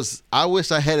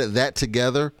I had it that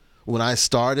together when I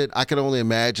started. I can only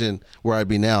imagine where I'd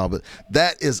be now. But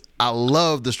that is, I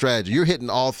love the strategy. You're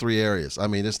hitting all three areas. I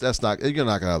mean, that's not, you're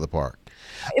knocking it out of the park.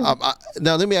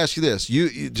 Now let me ask you this: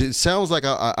 it sounds like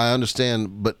I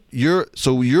understand, but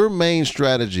your main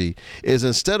strategy is,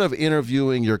 instead of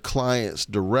interviewing your clients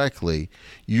directly,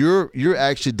 you're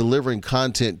actually delivering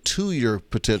content to your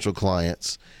potential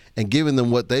clients and giving them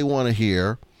what they want to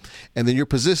hear, and then you're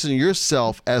positioning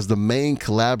yourself as the main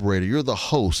collaborator. You're the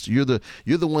host. You're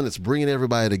the one that's bringing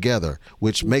everybody together,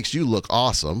 which makes you look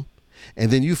awesome. And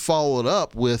then you follow it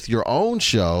up with your own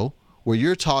show where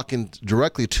you're talking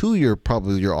directly to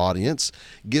probably your audience,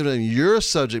 giving them your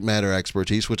subject matter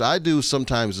expertise, which I do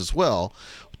sometimes as well,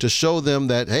 to show them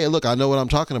that, hey, look, I know what I'm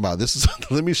talking about. This is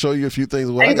let me show you a few things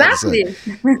of what I got to say.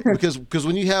 Exactly. Because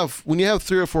when you have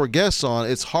three or four guests on,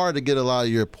 it's hard to get a lot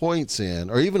of your points in,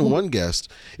 or even one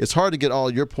guest. It's hard to get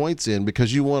all your points in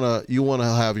because you wanna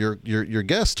have your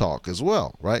guest talk as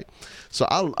well, right? So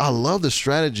I love the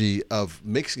strategy of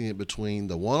mixing it between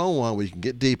the one-on-one where you can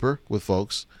get deeper with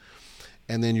folks,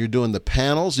 and then you're doing the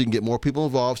panels. You can get more people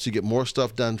involved, so you get more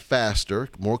stuff done faster,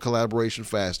 more collaboration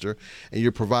faster, and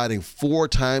you're providing 4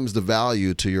 times the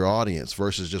value to your audience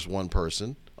versus just one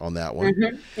person on that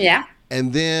one. Yeah.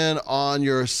 And then on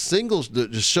your singles,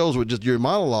 the shows with just your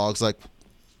monologues, like,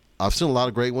 I've seen a lot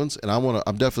of great ones, and I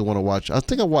definitely want to watch. I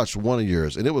think I watched one of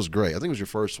yours, and it was great. I think it was your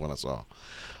first one I saw.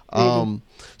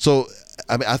 So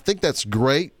I mean, I think that's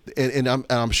great, and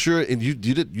I'm sure, and you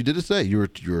did it today.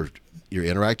 You're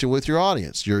interacting with your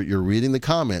audience. You're reading the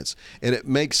comments, and it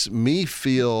makes me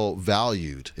feel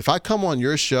valued. If I come on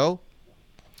your show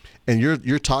and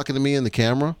you're talking to me in the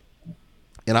camera,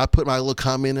 and I put my little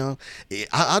comment on,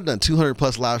 I've done 200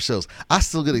 plus live shows. I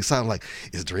still get excited. I'm like,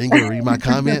 is Darine going to read my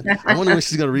comment? I wonder when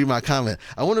she's going to read my comment.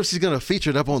 I wonder if she's going to feature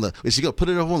it up is she going to put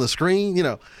it up on the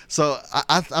screen? So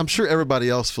I'm sure everybody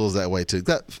else feels that way too. In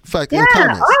fact, in Yeah, the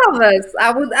comments. all of us.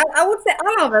 I would say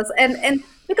all of us, and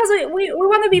because we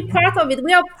want to be part of it,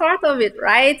 we are part of it,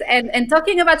 right? And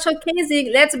talking about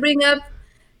showcasing, let's bring up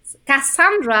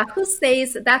Cassandra, who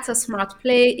says that's a smart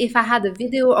play. If I had a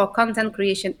video or content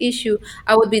creation issue,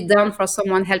 I would be down for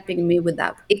someone helping me with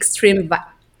that.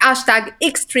 Hashtag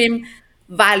extreme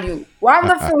value.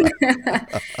 Wonderful.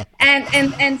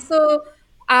 And so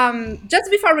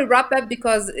Just before we wrap up,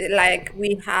 because like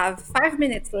we have 5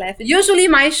 minutes left. Usually,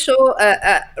 my show,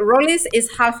 Rollis, is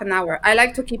half an hour. I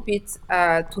like to keep it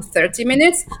to 30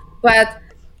 minutes, but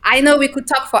I know we could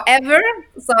talk forever.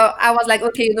 So I was like,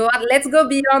 okay, you know what? Let's go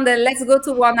beyond and let's go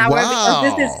to 1 hour because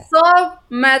this is Wow. so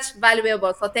much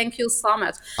valuable. So thank you so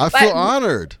much. I But feel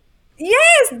honored.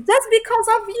 yes, just because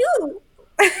of you.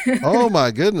 Oh my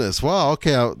goodness! Wow.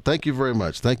 Okay. Thank you very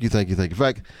much. Thank you. Thank you. Thank you. In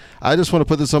fact, I just want to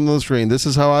put this on the screen. This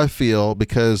is how I feel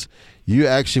because you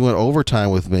actually went overtime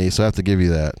with me, so I have to give you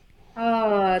that.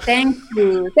 Oh, thank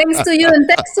you. Thanks to you and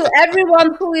thanks to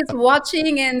everyone who is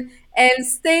watching and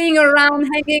staying around,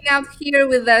 hanging out here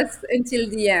with us until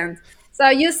the end. So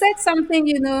you said something,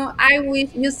 I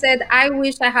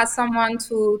wish I had someone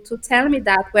to tell me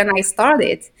that when I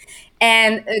started.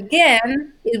 And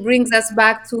again, it brings us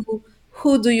back to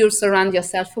who do you surround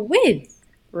yourself with,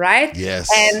 right? Yes.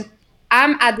 And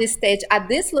I'm at this stage, at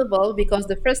this level, because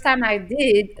the first thing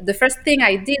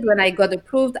I did when I got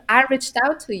approved, I reached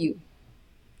out to you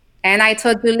and I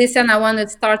told you, listen, I want to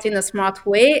start in a smart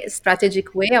way, a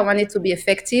strategic way. I want it to be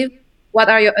effective. What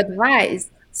are your advice?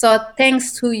 So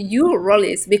thanks to you,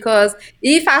 Rollis, because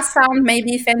if I sound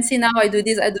maybe fancy now, I do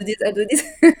this, I do this, I do this.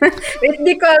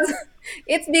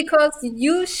 It's because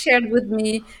you shared with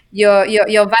me your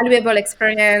valuable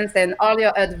experience and all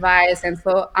your advice. And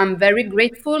so I'm very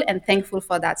grateful and thankful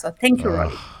for that. So thank you,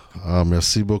 Rollis.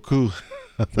 Merci beaucoup.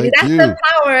 Thank That's the you.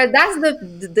 power. That's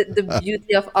the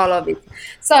beauty of all of it.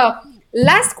 So,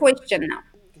 last question now.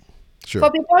 Sure.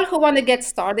 For people who want to get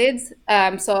started,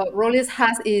 so Rollis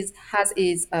has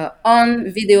his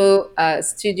own video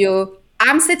studio.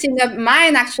 I'm setting up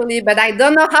mine actually, but I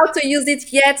don't know how to use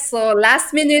it yet. So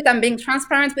last minute, I'm being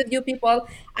transparent with you people.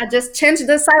 I just changed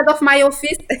the side of my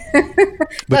office. So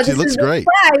But it this is looks the great.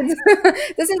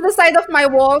 side. This is the side of my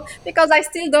wall because I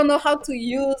still don't know how to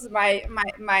use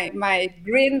my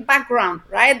green background.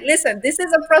 Right? Listen, this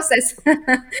is a process.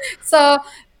 So,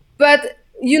 but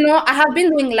I have been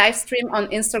doing live stream on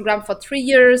Instagram for 3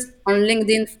 years, on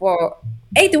LinkedIn for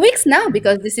 8 weeks now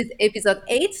because this is episode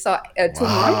 8, so 2 months.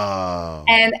 Wow.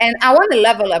 And I want to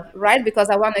level up, right? Because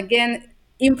I want again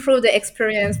improve the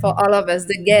experience for all of us,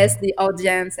 the guests, the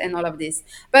audience, and all of this.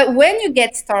 But when you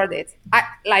get started, I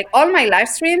like all my live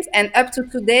streams and up to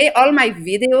today, all my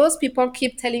videos, people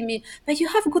keep telling me, but you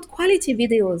have good quality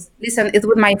videos. Listen, it's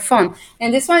with my phone.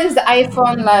 And this one is the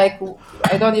iPhone, like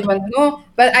I don't even know,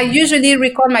 but I usually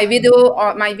record my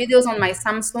videos on my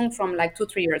Samsung from like 2,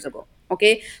 3 years ago.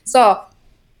 Okay. So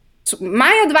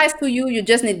my advice to you, you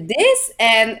just need this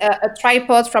and a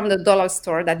tripod from the dollar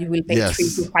store that you will pay Yes.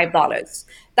 $3 to $5.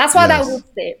 That's what I Yes. would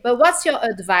say. But what's your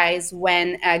advice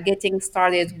when getting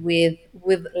started with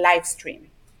live stream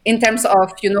in terms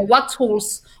of what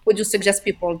tools would you suggest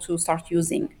people to start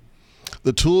using?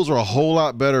 The tools are a whole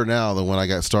lot better now than when I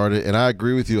got started, and I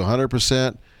agree with you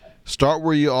 100%. Start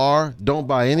where you are. Don't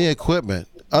buy any equipment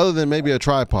other than maybe a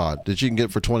tripod that you can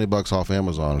get for $20 off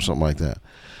Amazon or something like that.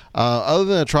 Other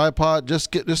than a tripod,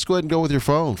 just go ahead and go with your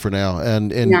phone for now,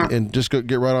 and Yeah. just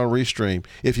get right on Restream.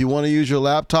 If you want to use your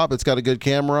laptop, it's got a good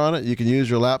camera on it. You can use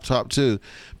your laptop too,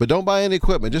 but don't buy any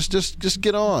equipment. Just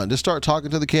get on. Just start talking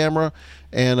to the camera,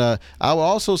 and I will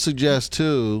also suggest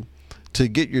too to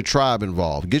get your tribe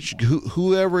involved. Get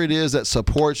whoever it is that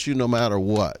supports you no matter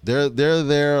what. They're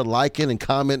there liking and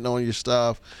commenting on your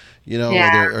stuff.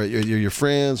 Yeah. Or your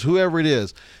friends, whoever it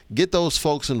is, get those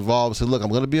folks involved. Say, look, I'm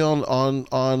going to be on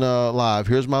live.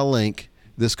 Here's my link.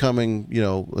 This coming,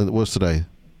 what's today?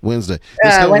 Wednesday.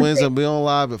 This coming Wednesday, Wednesday. I'll be on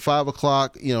live at 5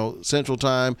 o'clock, Central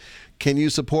Time. Can you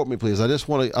support me, please?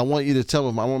 I want you to tell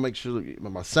them. I want to make sure that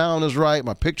my sound is right,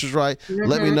 my picture's right.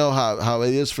 Let me Hmm. know how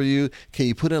it is for you. Can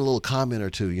you put in a little comment or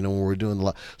two? When we're doing the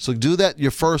live. So do that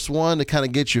your first one to kind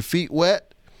of get your feet wet,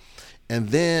 and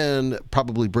then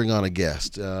probably bring on a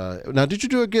guest. Now, did you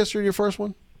do a guest for your first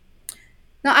one?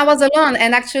 No, I was alone,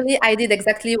 and actually, I did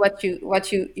exactly what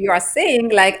you are saying.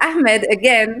 Like Ahmed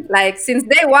again, like since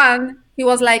day one, he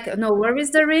was like, "No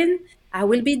worries, Darine. I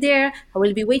will be there. I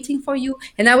will be waiting for you,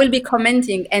 and I will be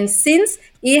commenting." And since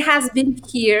he has been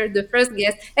here, the first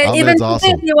guest, and even Ahmed's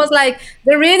today, awesome. he was like,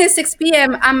 "Darine is 6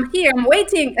 p.m. I'm here. I'm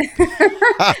waiting.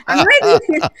 I'm ready."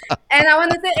 And I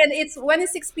want to say, and it's when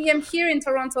it's 6 p.m. here in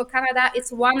Toronto, Canada.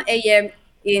 It's 1 a.m.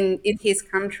 in his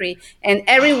country, and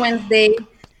every Wednesday.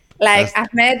 Like That's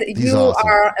Ahmed, He's you awesome.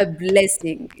 are a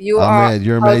blessing. You are Ahmed,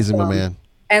 you're amazing, my awesome. man.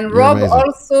 And You're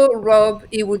amazing. Rob,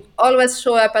 he would always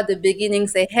show up at the beginning,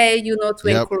 say, hey, to Yep.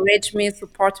 encourage me,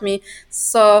 support me.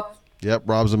 So, Yep.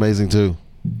 Rob's amazing too.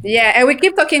 yeah, and we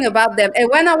keep talking about them. And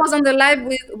when I was on the live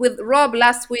with Rob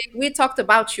last week, we talked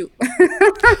about you.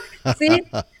 See?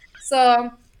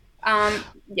 So,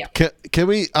 Yeah. Can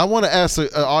we? I want to ask the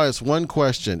audience one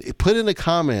question. Put in the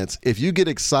comments if you get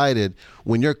excited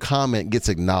when your comment gets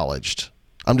acknowledged.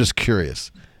 I'm just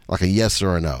curious, like a yes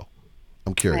or a no.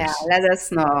 I'm Yeah, curious. let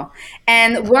us know.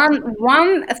 And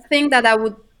one thing that I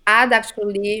would add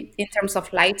actually in terms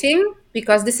of lighting,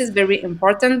 because this is very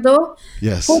important though, put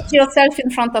Yes. yourself in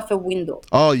front of a window.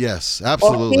 Oh yes,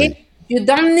 absolutely. Okay? You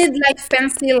don't need like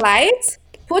fancy lights.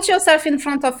 Put yourself in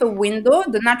front of a window.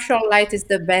 The natural light is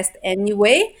the best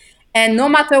anyway. And no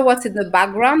matter what's in the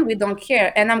background, we don't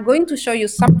care. And I'm going to show you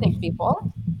something,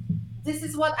 people. This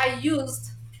is what I used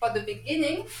for the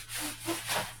beginning.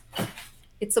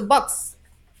 It's a box.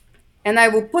 And I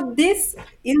will put this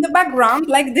in the background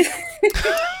like this.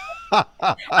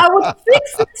 I would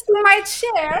fix it to my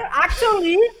chair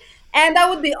actually, and I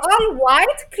would be all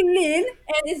white, clean,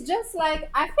 and it's just like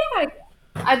I think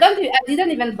I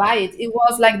didn't even buy it. It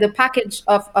was like the package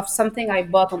of something I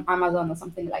bought on Amazon or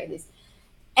something like this.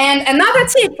 And another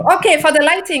tip, okay, for the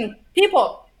lighting,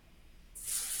 people,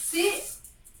 see,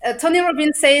 Tony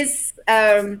Robbins says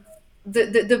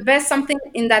the best something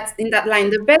in that line.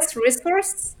 The best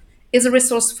resource is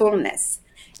resourcefulness.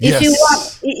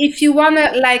 Yes. If you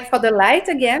wanna like for the light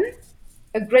again,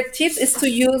 a great tip is to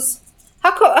use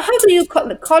how do you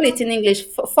call it in English?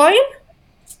 Foil?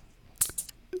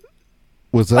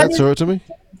 Was What that is sir to me?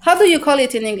 how do you call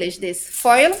it in English? This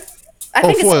foil? I Oh,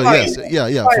 think it's foil. Yes. foil. Yeah.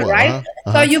 Yeah. Foil, Foil. Uh right? huh.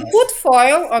 Uh So huh. you put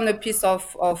foil on a piece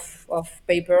of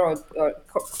paper or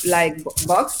like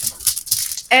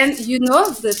box, and you know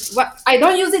that what I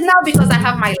don't use it now because I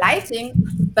have my lighting,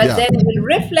 but Yeah. then it will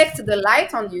reflect the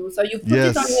light on you. So you put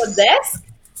it on your Yes. desk.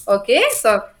 Okay,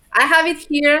 so I have it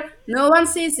here. No one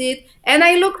sees it, and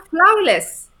I look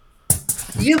flawless.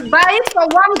 You buy it for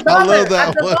one I dollar love at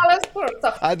that the one. dollar store.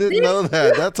 So I didn't this, know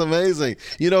that. That's amazing.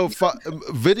 You know,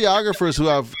 videographers who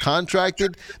I've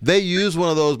contracted, they use one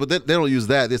of those, but they don't use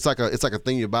that. It's like a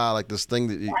thing you buy, like this thing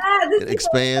that this it is so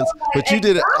expands. like But you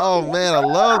did it. Oh exactly. man, I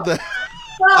love that.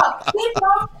 So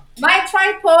people, my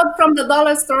tripod from the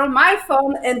dollar store, my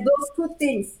phone, and those two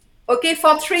things. Okay,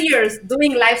 for 3 years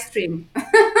doing live stream,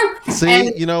 and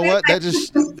See, you know what? That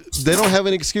just they don't have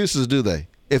any excuses, do they?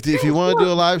 If you want to do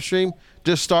a live stream,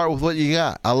 just start with what you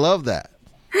got. I love that.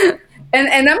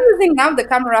 and I'm using now the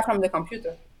camera from the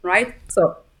computer, right?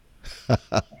 So it's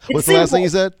What's the last thing you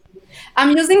simple. said?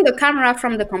 I'm using the camera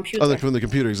from the Oh, computer. from the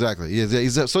computer, exactly.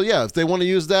 Yeah, so yeah, if they want to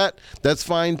use that, that's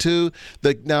fine too.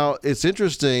 Now it's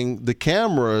interesting. The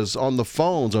cameras on the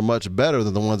phones are much better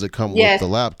than the ones that come with Yes, the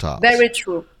laptops. very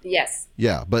true. Yes.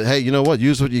 Yeah, but hey, you know what?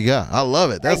 Use what you got. I love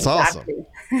it. That's awesome. Exactly.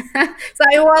 So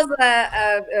it was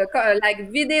like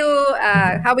video,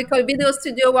 how we call video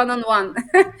studio one-on-one.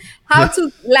 Yeah, How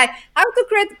to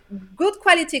create good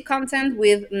quality content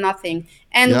with nothing.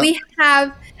 And yeah. we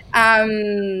have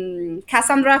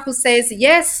Cassandra who says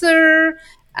yes, sir.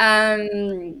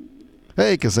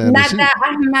 Hey, Cassandra. Nada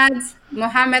Ahmad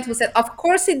Mohammed who said of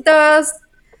course it does.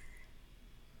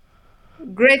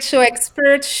 Great show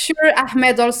expert. Sure,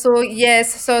 Ahmed also,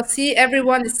 yes. So see,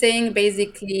 everyone is saying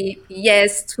basically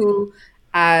yes to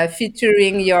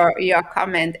featuring your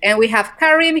comment. And we have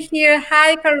Karim here.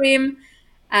 Hi, Karim.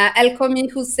 El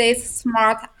Komi who says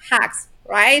smart hacks,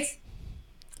 right?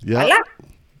 Yep. Voila.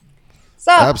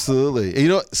 So, Absolutely. You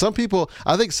know, some people.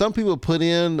 I think some people put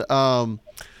in.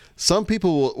 Some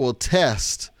people will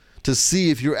test to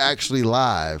see if you're actually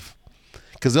live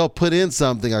because they'll put in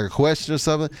something like a question or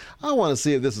something. I want to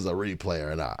see if this is a replay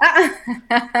or not.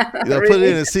 They'll put it in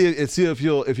really, and see if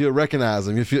you'll recognize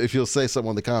them if you'll say something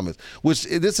in the comments. Which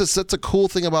this is such a cool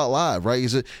thing about live, right?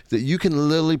 Is that you can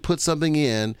literally put something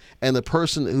in and the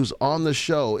person who's on the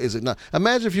show is it not?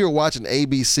 Imagine if you were watching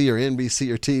ABC or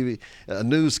NBC or TV, a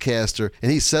newscaster,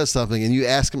 and he says something and you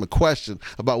ask him a question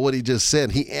about what he just said,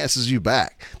 and he answers you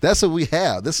back. That's what we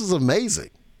have. This is amazing.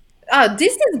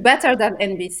 this is better than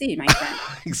NBC, my friend.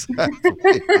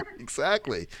 Exactly,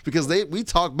 exactly. Because we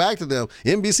talk back to them.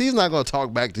 NBC's not going to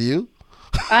talk back to you.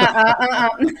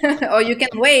 Or you can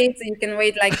wait. You can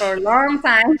wait like for a long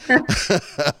time.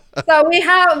 So we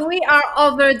are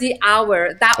over the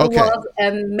hour. That Okay. was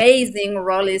amazing,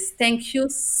 Rollis. Thank you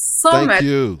so Thank much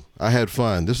you. I had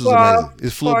fun. This was for amazing.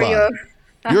 It flew for by. your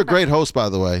You're a great host, by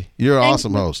the way. You're an thank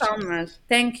awesome you host. so much.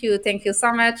 Thank you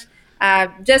so much.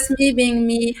 Just me being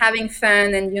me, having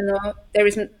fun, and there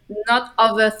is not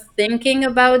overthinking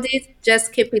about it.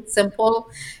 Just keep it simple.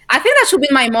 I think that should be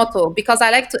my motto because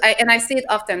and I say it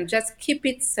often. Just keep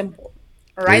it simple.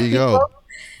 All There right, you people. go.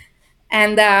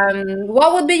 And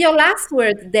what would be your last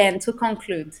word then to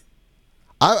conclude?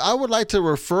 I would like to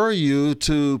refer you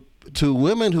to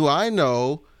women who I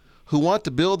know who want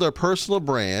to build their personal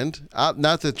brand.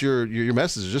 Not that your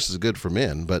message is just as good for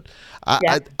men, but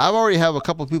Yeah. I already have a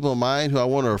couple of people in mind who I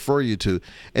want to refer you to.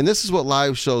 And this is what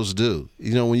live shows do.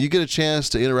 You know, when you get a chance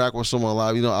to interact with someone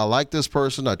live, you know, I like this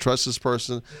person, I trust this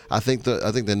person, I think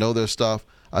they know their stuff,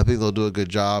 I think they'll do a good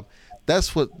job.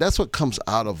 That's what comes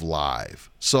out of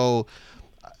live. So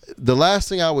the last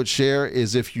thing I would share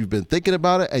is if you've been thinking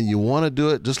about it and you want to do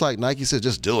it, just like Nike said,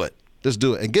 just do it. Just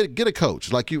do it and get a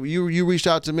coach. Like you reached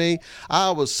out to me. I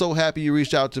was so happy you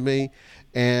reached out to me,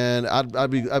 and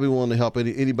I'd be willing to help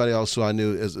anybody else who I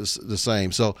knew is the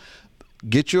same. So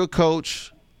get you a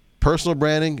coach. Personal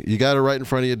branding, you got it right in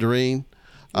front of you, Darine.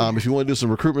 If you want to do some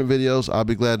recruitment videos, I'll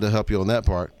be glad to help you on that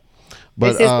part.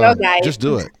 This But is your guide. just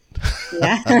do it.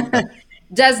 Yeah.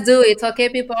 Just do it, okay,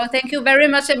 people. Thank you very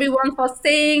much, everyone, for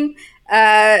staying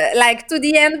like to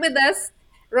the end with us.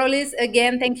 Rollis,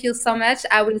 again, thank you so much.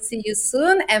 I will see you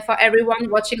soon. And for everyone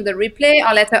watching the replay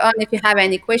or later on, if you have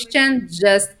any questions,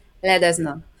 just let us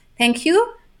know. Thank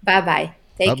you. Bye bye. Bye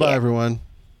Take bye, care. everyone.